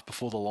and a half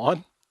before the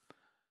line.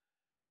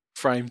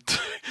 Frame 2.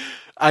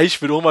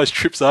 Ashford almost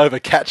trips over,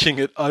 catching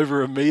it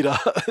over a metre.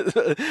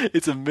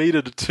 It's a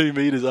metre to 2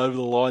 metres over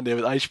the line there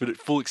with Ashford at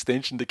full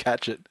extension to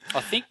catch it.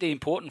 I think the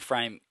important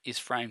frame is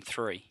frame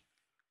 3.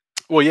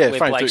 Well, yeah, where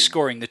frame Blake's 3.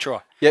 Scoring the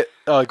try. Yeah,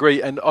 I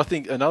agree. And I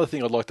think another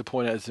thing I'd like to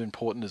point out is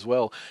important as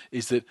well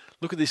is that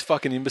look at this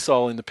fucking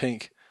imbecile in the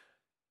pink.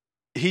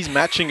 He's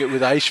matching it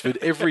with Ashford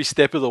every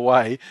step of the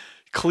way,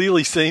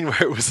 clearly seen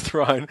where it was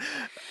thrown.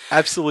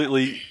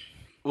 Absolutely,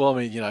 well,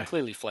 I mean,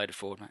 Clearly floated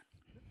forward, mate.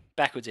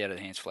 Backwards out of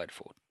the hands, floated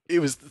forward. It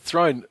was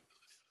thrown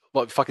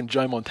like fucking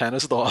Joe Montana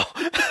style.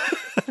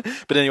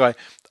 But anyway,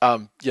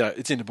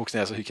 it's in the books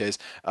now, so who cares?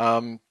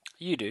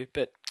 You do,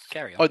 but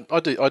carry on. I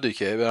do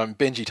care.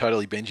 Benji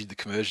totally Benji'd the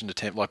conversion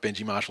attempt like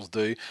Benji Marshalls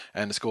do,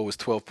 and the score was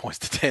 12 points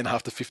to 10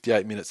 after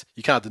 58 minutes.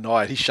 You can't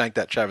deny it. He shanked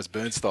that Travis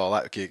Burns style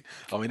that kick.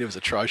 I mean, it was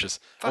atrocious.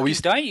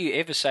 Don't you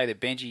ever say that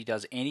Benji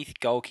does any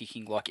goal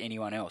kicking like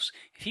anyone else?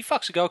 If he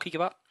fucks a goal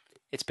kicker up,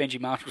 it's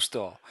Benji Marshall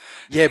style.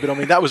 Yeah, but I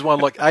mean, that was one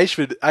like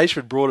Ashford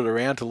brought it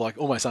around to like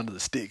almost under the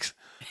sticks.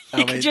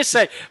 You could just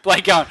say,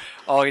 Blake going,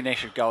 I get an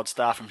extra gold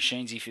star from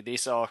Sheensy for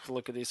this. Oh,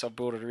 look at this. I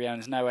brought it around.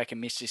 There's no way I can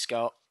miss this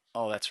goal.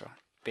 Oh, that's right.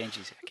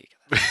 Benji's our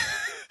kicker.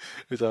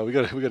 With we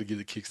got to give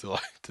the kicks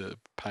to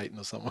Peyton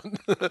or someone,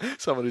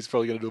 someone who's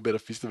probably going to do a better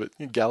fist of it.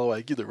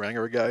 Galloway, give the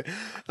Ranger a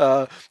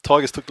go.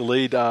 Tigers took the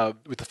lead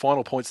with the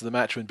final points of the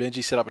match when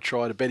Benji set up a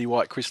try to Betty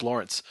White, Chris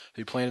Lawrence,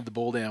 who planted the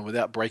ball down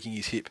without breaking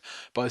his hip.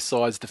 Both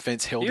sides'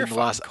 defence held You're in a the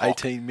last fucking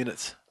cock. 18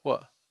 minutes.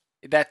 What?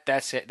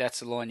 That's it. That's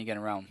the line you're going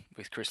to run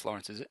with Chris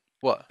Lawrence, is it?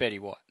 What? Betty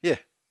White. Yeah,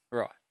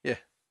 Right. yeah.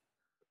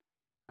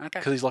 Okay.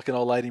 Because he's like an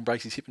old lady and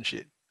breaks his hip and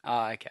shit.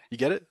 Oh, okay. You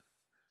get it?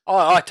 Oh,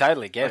 I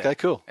totally get it. Okay,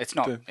 cool. It's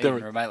not Then even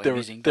we're- remotely then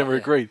amusing. we're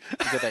agreed.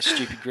 You've got that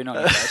stupid grin on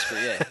your face,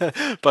 but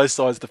yeah. Both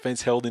sides'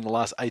 defence held in the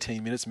last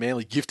 18 minutes,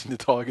 Manly gifting the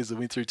Tigers a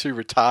win through two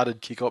retarded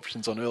kick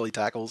options on early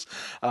tackles,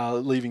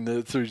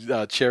 leaving through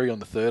Cherry on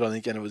the third, I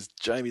think, and it was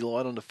Jamie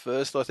Light on the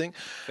first, I think.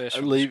 First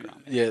from the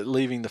scrum, yeah.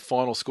 Leaving the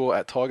final score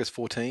at Tigers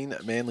 14,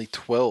 Manly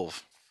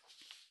 12.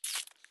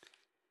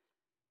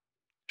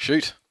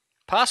 Shoot.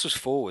 Pass was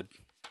forward.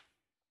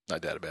 No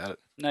doubt about it.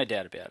 No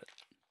doubt about it.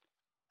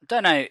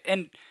 Don't know.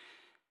 And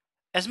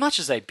as much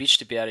as they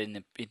bitched about it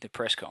in the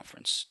press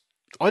conference,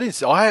 I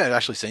hadn't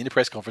actually seen the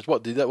press conference.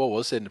 What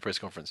was said in the press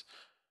conference?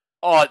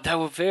 oh, they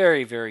were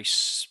very, very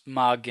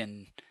smug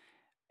and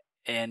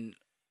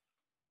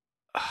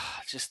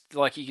just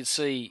like you could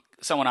see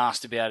someone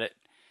asked about it,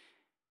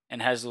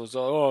 and Hasler was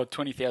like, "Oh,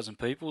 20,000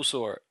 people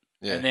saw it."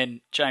 Yeah. And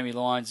then Jamie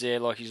Lyons there,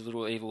 like his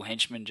little evil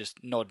henchman,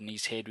 just nodding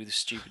his head with a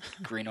stupid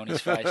grin on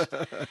his face.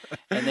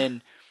 And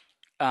then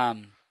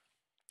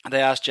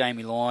they asked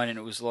Jamie Lyon, and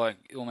it was like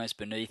almost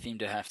beneath him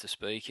to have to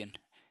speak. And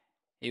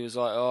he was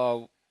like,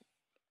 "Oh,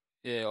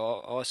 yeah,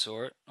 I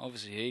saw it.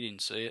 Obviously, he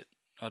didn't see it.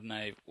 I don't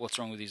know what's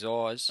wrong with his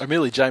eyes."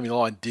 Admittedly, Jamie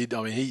Lyon did.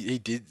 I mean, he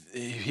did.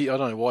 I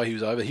don't know why he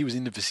was over. He was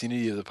in the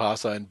vicinity of the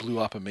pass and blew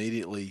up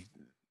immediately.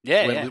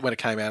 Yeah, when it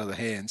came out of the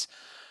hands.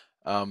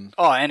 Oh,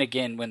 and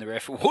again, when the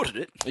ref awarded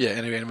it. Yeah,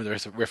 and when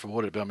the ref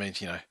awarded it. But I mean,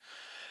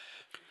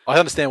 I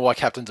understand why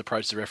captains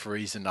approach the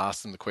referees and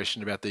ask them the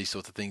question about these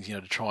sorts of things,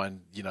 to try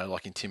and,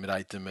 like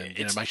intimidate them and,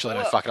 make sure they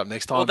don't fuck it up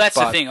next time. Well, that's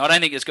the thing. I don't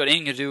think it's got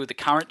anything to do with the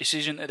current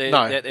decision that they're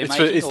making.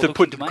 It's or to put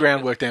looking to make.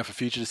 groundwork down for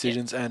future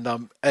decisions. Yeah.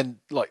 And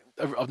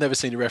I've never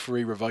seen a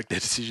referee revoke their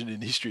decision in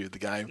the history of the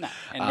game. No,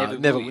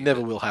 and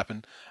never will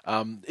happen.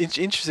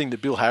 Interesting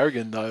that Bill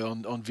Harrigan, though,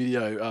 on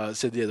video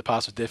said, the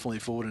pass was definitely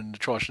forward and the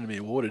try shouldn't be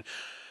awarded.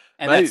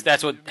 And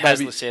that's what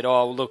Hasler said.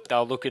 Oh, look,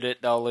 they'll look at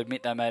it, they'll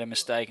admit they made a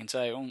mistake and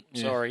say, "Oh,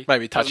 sorry."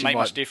 Maybe doesn't make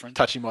much difference.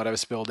 Touchy might have a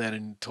spell down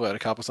in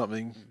Toyota Cup or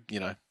something.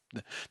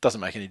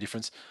 Doesn't make any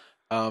difference.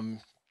 I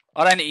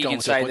don't think you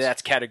can say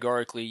that's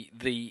categorically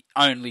the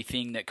only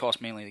thing that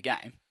cost Manly the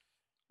game.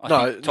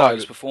 I think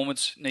Tigers'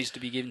 performance needs to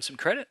be given some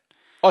credit.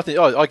 I think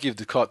I give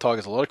the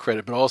Tigers a lot of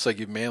credit, but I also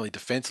give Manly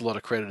defence a lot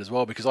of credit as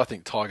well, because I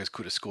think Tigers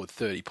could have scored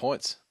 30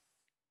 points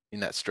in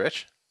that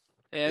stretch.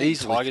 Yeah,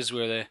 easily. Tigers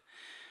were their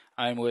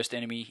own worst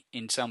enemy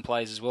in some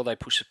plays as well. They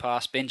pushed it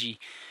past.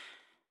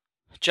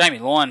 Jamie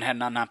Lyon had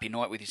an unhappy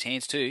night with his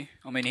hands too.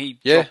 I mean, he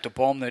dropped a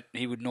bomb that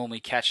he would normally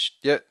catch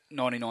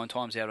 99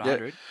 times out of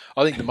 100.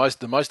 I think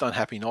the most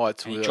unhappy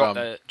nights were... He dropped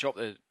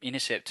the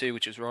intercept too,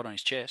 which was right on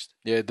his chest.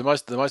 Yeah, the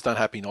most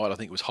unhappy night I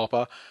think was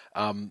Hopper,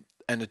 and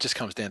it just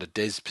comes down to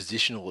Des'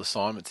 positional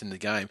assignments in the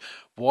game.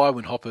 Why,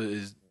 when Hopper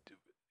is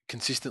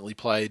consistently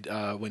played,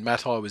 when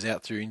Matai was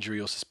out through injury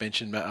or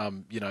suspension,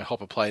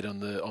 Hopper played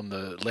on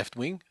the left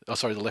wing.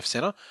 The left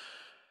centre.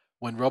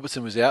 When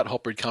Robertson was out,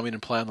 Hopper would come in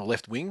and play on the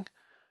left wing.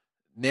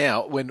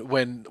 Now,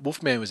 when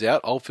Wolfman was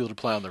out, Oldfield would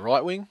play on the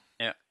right wing.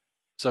 Yeah.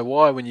 So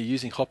why, when you're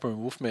using Hopper and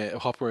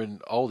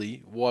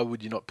Oldie, why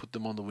would you not put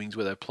them on the wings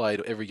where they've played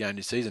every game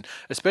this season?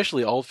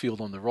 Especially Oldfield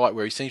on the right,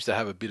 where he seems to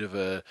have a bit of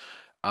a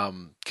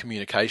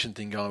communication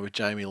thing going with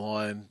Jamie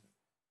Lyon,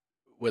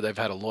 where they've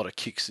had a lot of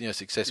kicks,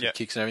 success with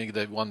kicks and everything.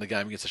 They've won the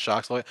game against the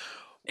Sharks.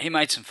 He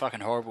made some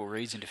fucking horrible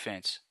reads in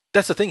defence.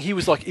 That's the thing. He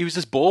was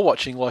just ball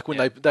watching. Like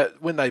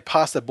when they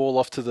passed that ball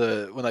off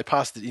when they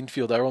passed it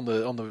infield, they were on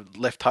the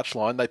left touch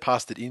line. They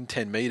passed it in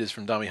 10 metres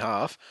from dummy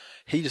half.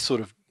 He just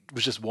sort of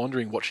was just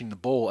wandering, watching the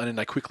ball, and then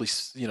they quickly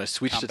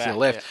switched it to the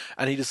left,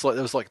 and he just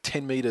there was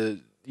 10 metre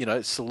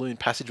saloon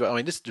passageway. I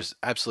mean, just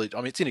absolute. I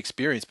mean, it's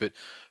inexperienced, but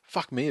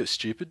fuck me, it was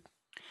stupid.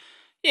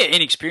 Yeah,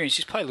 inexperienced.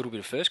 Just play a little bit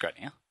of first grade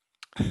now.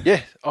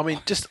 Yeah, I mean,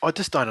 I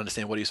just don't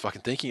understand what he was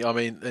fucking thinking. I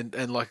mean, and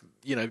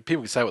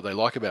people can say what they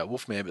like about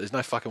Wolfman, but there's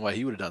no fucking way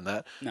he would have done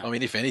that. No. I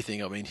mean, if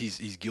anything,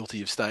 he's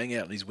guilty of staying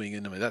out on his wing,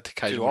 and that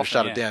occasion would have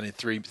shut it down in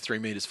three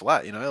metres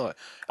flat.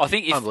 I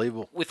think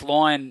unbelievable. With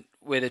Lyon,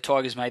 where the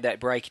Tigers made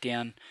that break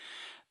down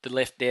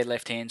their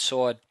left hand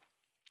side,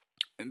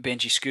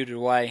 Benji scooted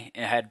away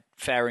and had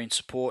Farah in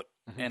support,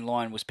 and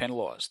Lyon was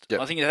penalised.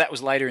 Yep. I think if that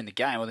was later in the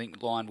game, I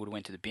think Lyon would have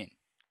went to the bin.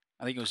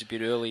 I think it was a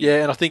bit early.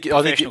 Yeah, and I think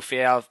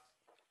foul.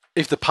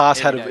 If the pass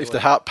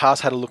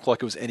had looked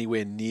like it was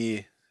anywhere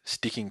near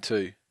sticking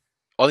to,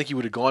 I think he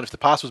would have gone. If the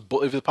pass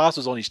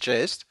was on his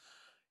chest,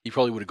 he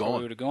probably would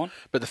have gone.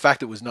 But the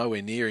fact it was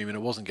nowhere near him and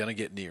it wasn't going to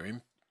get near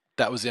him,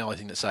 that was the only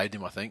thing that saved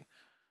him, I think.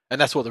 And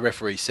that's what the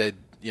referee said.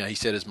 He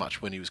said as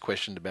much when he was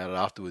questioned about it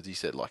afterwards. He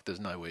said, there's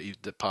nowhere,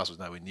 the pass was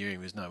nowhere near him.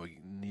 He was nowhere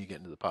near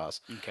getting to the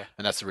pass. Okay.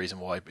 And that's the reason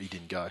why he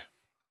didn't go.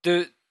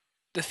 The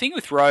thing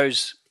with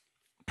Rose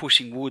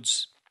pushing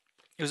Woods,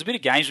 It was a bit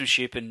of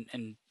gamesmanship,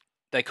 and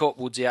they caught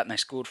Woods out and they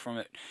scored from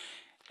it.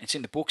 It's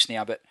in the books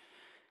now, but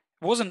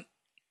it wasn't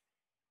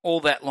all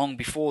that long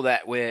before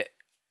that where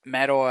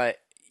Maddai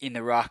in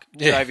the ruck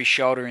drove his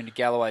shoulder into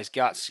Galloway's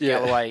guts. Yeah.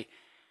 Galloway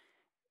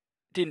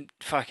didn't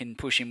fucking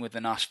push him with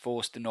enough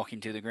force to knock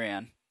him to the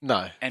ground.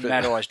 No. And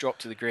Maddai's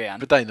dropped to the ground.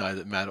 But they know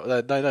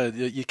that they know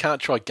you can't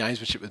try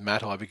gamesmanship with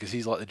Maddai because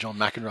he's like the John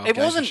McEnroe of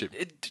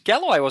gamesmanship.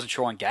 Galloway wasn't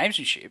trying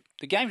gamesmanship.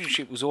 The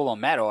gamesmanship was all on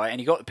Maddai, and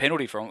he got the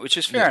penalty from it, which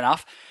is fair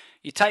enough.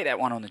 You take that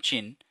one on the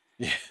chin.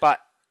 Yeah. But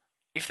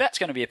if that's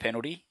going to be a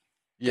penalty,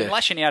 then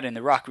lashing out in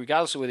the ruck,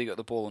 regardless of whether you got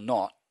the ball or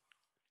not,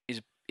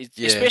 is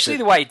especially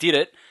the way he did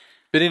it.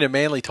 But in a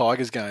Manly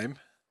Tigers game,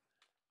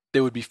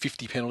 there would be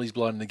 50 penalties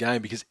blown in the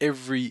game because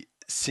every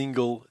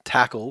single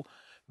tackle,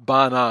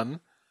 bar none,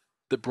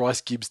 that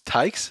Bryce Gibbs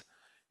takes,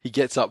 he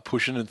gets up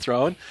pushing and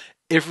throwing.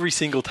 Every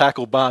single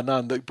tackle, bar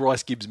none, that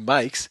Bryce Gibbs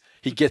makes,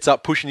 he gets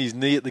up pushing his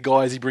knee at the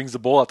guy as he brings the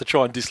ball up to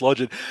try and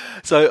dislodge it.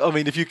 So, I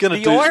mean, if you're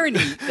going to do... The irony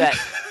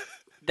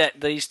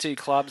that these two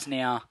clubs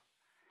now...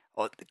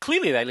 Well,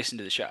 clearly they listen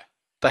to the show.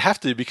 They have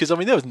to because, I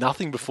mean, there was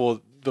nothing before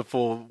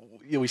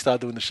we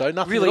started doing the show.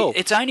 Nothing really, at all.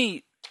 It's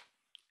only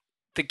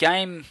the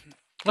game...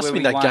 Must have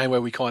been that game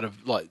where we kind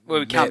of like... Where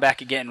we come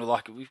back again,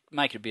 we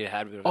make it a bit of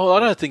habit of it. Oh,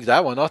 I don't think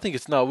that one. I think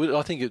it's... No,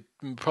 I think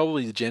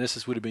probably the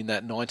genesis would have been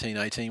that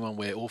 1918 one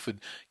where Orford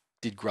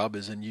did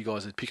grubbers and you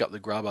guys would pick up the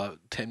grubber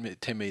 10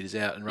 metres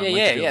out and run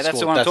Yeah, that's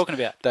the one I'm talking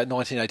about. That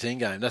 1918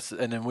 game.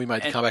 And then we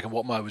made the comeback and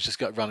Watmo was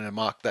just running a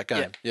mark that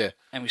game. Yeah.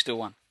 And we still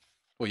won.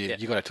 Well, yeah,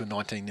 you got out to a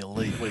 19-0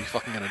 lead. What are you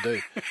fucking going to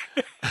do?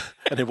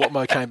 And then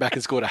Watmo came back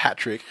and scored a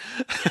hat-trick.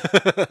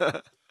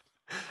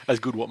 As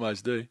good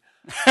Watmos do.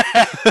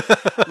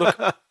 Look,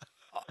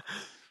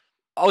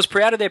 I was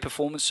proud of their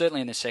performance,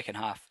 certainly in the second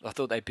half. I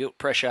thought they built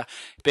pressure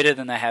better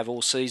than they have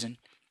all season,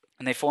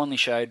 and they finally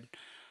showed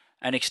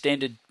an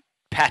extended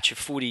patch of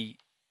footy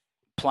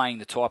playing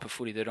the type of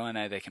footy that I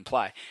know they can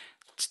play.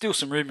 Still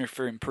some room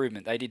for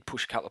improvement. They did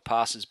push a couple of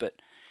passes, but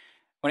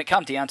when it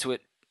come down to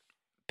it,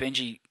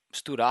 Benji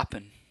stood up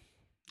and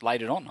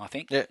laid it on, I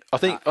think. Yeah, I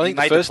think he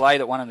made the play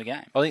that won him the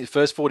game. I think the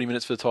first 40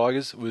 minutes for the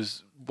Tigers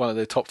was one of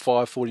their top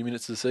 5 40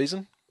 minutes of the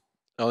season.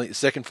 I think the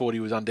second 40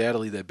 was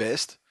undoubtedly their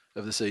best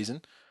of the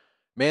season.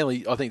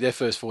 Manly, I think their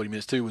first 40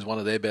 minutes too was one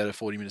of their better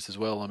 40 minutes as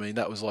well. I mean,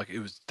 that was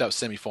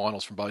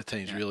semi-finals from both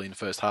teams really in the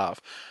first half.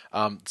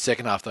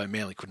 Second half though,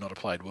 Manly could not have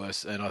played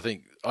worse, and I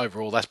think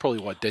overall that's probably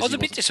why Desi I was a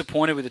bit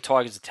disappointed with the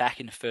Tigers' attack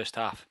in the first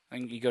half. I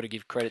think you got to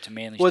give credit to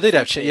Manly. Well, they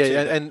did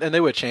have and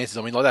there were chances.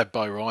 I mean, like that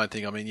Bo Ryan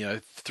thing. I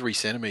mean, 3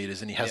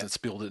 centimetres and he hasn't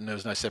spilled it, and there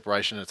was no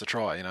separation, and it's a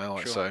try.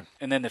 So.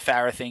 And then the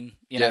Farah thing.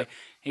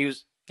 He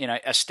was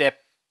a step.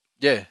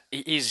 Yeah,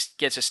 he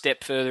gets a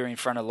step further in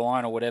front of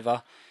line or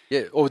whatever.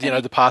 Yeah, or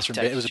the pass from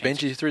Ben. It was a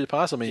Benji who threw the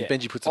pass. I mean,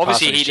 Benji puts the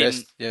pass on his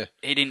chest. Yeah,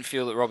 he didn't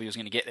feel that Robbie was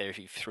going to get there if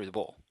he threw the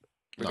ball,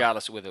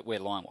 regardless of where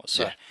line was.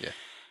 So, yeah.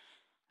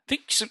 I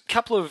think a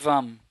couple of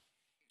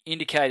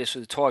indicators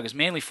for the Tigers.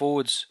 Manly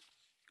forwards,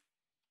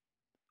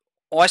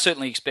 I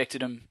certainly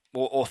expected them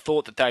or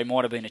thought that they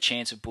might have been a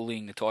chance of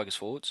bullying the Tigers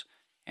forwards,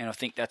 and I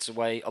think that's the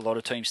way a lot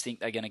of teams think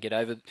they're going to get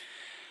over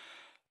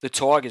the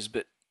Tigers,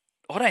 but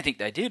I don't think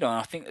they did.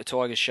 I think the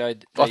Tigers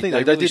showed. I think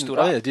they really didn't. Stood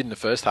I up. think they did in the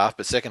first half,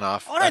 but second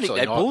half, I don't think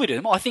they bullied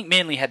them. I think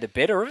Manly had the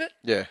better of it.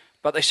 Yeah,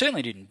 but they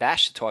certainly didn't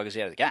bash the Tigers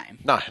out of the game.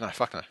 No,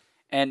 fuck no.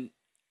 And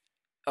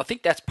I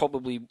think that's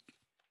probably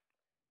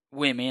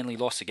where Manly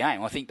lost the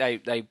game. I think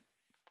they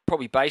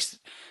probably based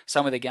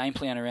some of their game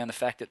plan around the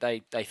fact that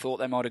they thought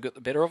they might have got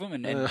the better of them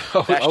and bashed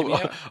them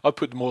out. I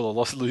put more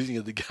the losing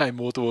of the game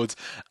more towards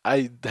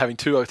having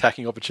 2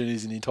 attacking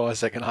opportunities in the entire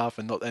second half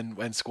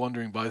and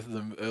squandering both of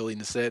them early in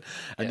the set.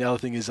 And the other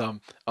thing is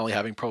only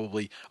having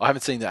I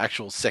haven't seen the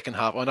actual second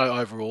half. I know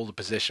overall the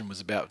possession was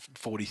about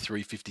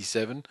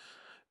 43-57,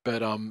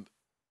 but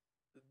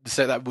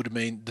so that would have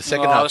been the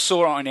second half. I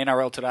saw it on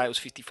NRL today. It was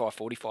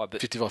 55-45. But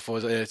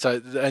 55-45, yeah. So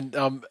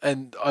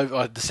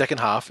the second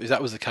half, if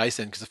that was the case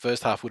then, because the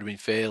first half would have been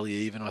fairly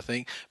even, I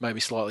think, maybe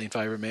slightly in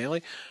favour of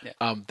Manly.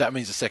 Yeah. That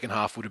means the second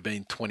half would have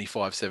been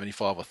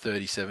 25-75 or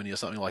 30-70 or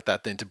something like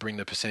that. Then to bring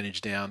the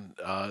percentage down,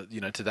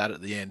 to that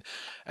at the end,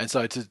 and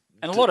so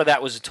a lot of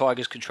that was the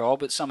Tigers' control,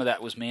 but some of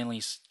that was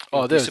Manly's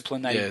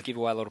discipline. They give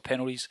away a lot of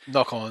penalties.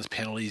 Knock-ons,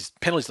 penalties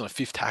on a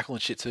 5th tackle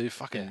and shit too.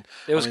 Fucking.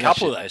 There was a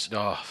couple of those.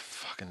 Oh,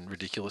 fucking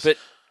ridiculous. But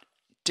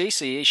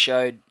DCE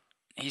showed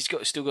he's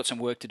still got some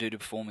work to do to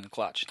perform in the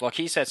clutch. Like,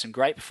 he's had some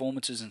great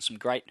performances and some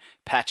great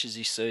patches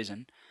this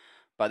season,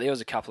 but there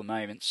was a couple of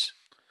moments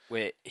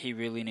where he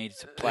really needed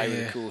to play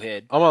with a cool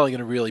head. I'm only going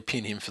to really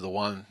pin him for the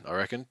one, I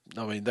reckon.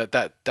 I mean,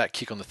 that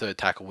kick on the 3rd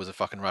tackle was a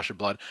fucking rush of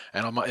blood.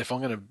 And if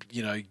I'm going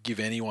to,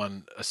 give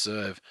anyone a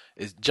serve,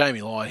 is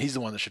Jamie Lyon. He's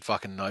the one that should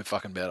fucking know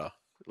fucking better.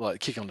 Like,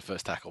 kick on the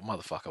 1st tackle,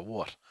 motherfucker,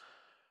 what?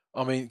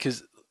 I mean,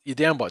 because you're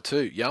down by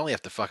 2. You only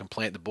have to fucking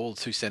plant the ball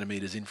 2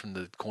 centimetres in from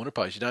the corner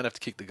post. You don't have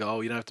to kick the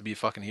goal. You don't have to be a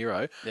fucking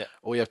hero. Yeah.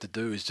 All you have to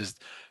do is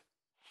just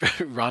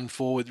run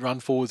forwards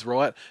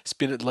right,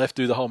 spin it left,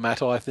 do the whole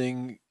Matai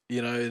thing,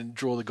 and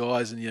draw the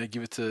guys and,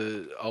 give it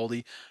to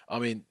Oldie. I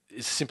mean,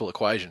 it's a simple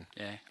equation.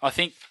 Yeah. I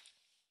think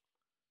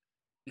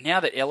now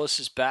that Ellis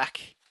is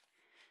back,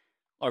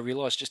 I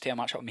realise just how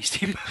much I missed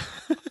him.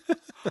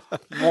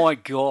 My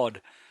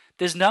God.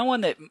 There's no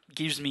one that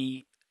gives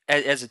me,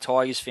 as a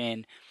Tigers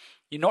fan,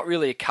 you're not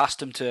really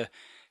accustomed to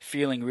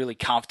feeling really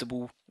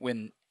comfortable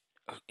when...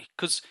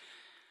 Because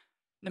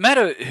no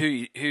matter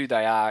who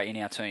they are in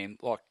our team,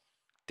 like,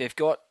 they've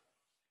got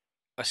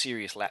a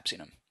serious lapse in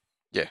them.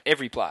 Yeah.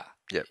 Every player.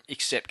 Yep.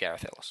 Except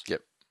Gareth Ellis.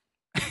 Yep.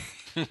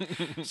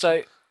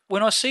 So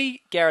when I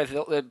see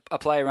a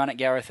player run at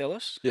Gareth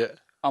Ellis, Yeah.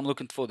 I'm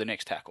looking for the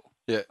next tackle.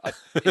 Yeah.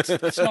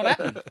 It's not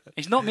happening.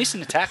 He's not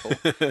missing a tackle.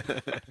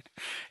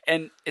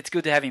 And it's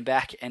good to have him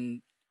back,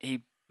 and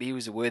he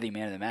was a worthy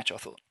man of the match, I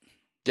thought.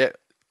 Yeah.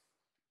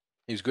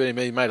 He was good.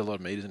 He made a lot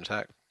of meters in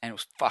attack. And it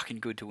was fucking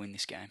good to win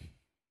this game.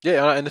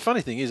 Yeah, and the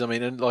funny thing is, I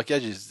mean, and like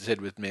as you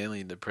said with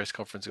Manly in the press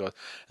conference, guys,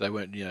 they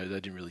weren't, they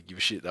didn't really give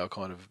a shit. They were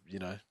kind of,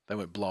 they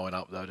weren't blowing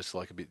up. They were just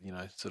like a bit,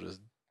 sort of.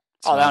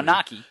 Oh, they were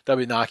narky. They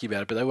were narky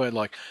about it, but they weren't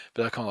like,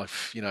 but they were kind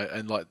of like,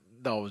 and like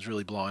no one was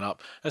really blowing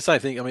up. And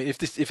same thing. I mean,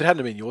 if it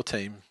hadn't been your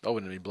team, I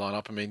wouldn't have been blown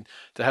up. I mean,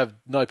 to have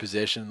no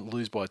possession,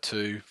 lose by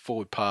 2,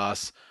 forward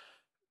pass,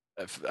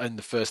 in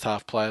the first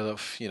half play,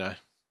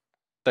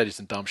 they did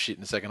some dumb shit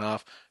in the second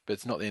half, but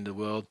it's not the end of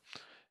the world.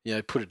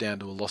 Put it down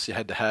to a loss you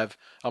had to have.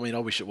 I mean, I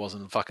wish it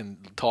wasn't fucking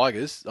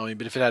Tigers. I mean,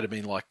 but if it had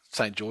been like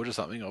St. George or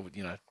something, I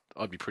would,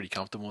 I'd be pretty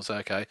comfortable and say,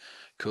 okay,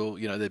 cool.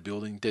 They're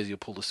building. Desi will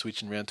pull the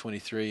switch in round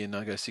 23 and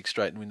go 6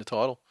 straight and win the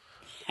title.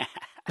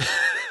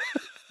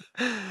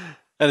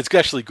 And it's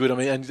actually good. I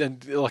mean,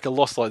 and like a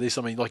loss like this,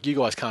 I mean, like you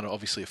guys can't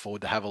obviously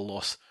afford to have a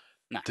loss.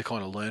 No. To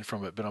kind of learn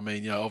from it, but I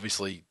mean,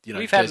 obviously,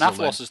 we've had enough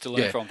losses to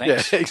learn from.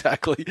 Thanks. Yeah,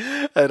 exactly.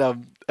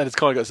 And it's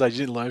kind of got to say you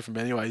didn't learn from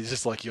anyway. It's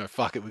just like,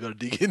 fuck it, we've got to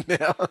dig in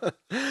now.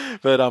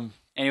 But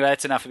anyway,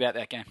 that's enough about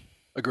that game.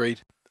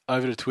 Agreed.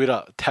 Over to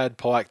Twitter, Tad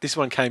Pike. This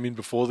one came in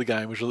before the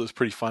game, which I thought was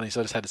pretty funny, so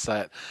I just had to say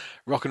it.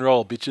 Rock and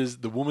roll,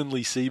 bitches. The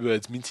womanly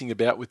seabirds mincing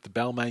about with the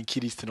Balmain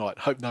kiddies tonight.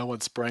 Hope no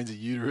one sprains a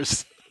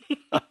uterus.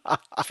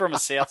 From a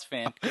Souths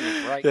fan.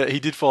 Great. Yeah, he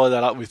did follow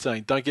that up with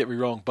saying, don't get me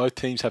wrong, both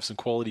teams have some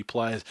quality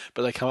players,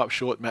 but they come up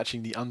short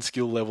matching the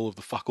unskilled level of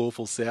the fuck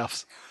awful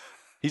Souths.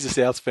 He's a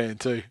Souths fan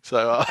too,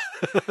 so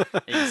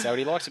he can say what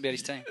he likes about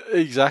his team.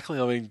 Exactly.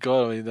 I mean,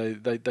 God, I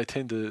mean, they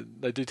tend to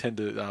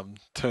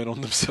turn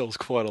on themselves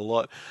quite a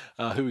lot.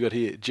 Who we got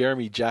here?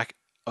 Jeremy Jack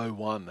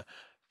 01.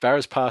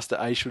 Farah's pass to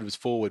Ashwood was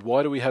forward.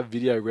 Why do we have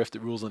video ref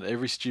that rules on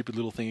every stupid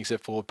little thing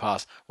except forward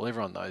pass? Well,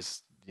 everyone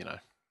knows,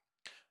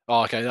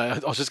 Oh, okay. No, I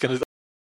was just going to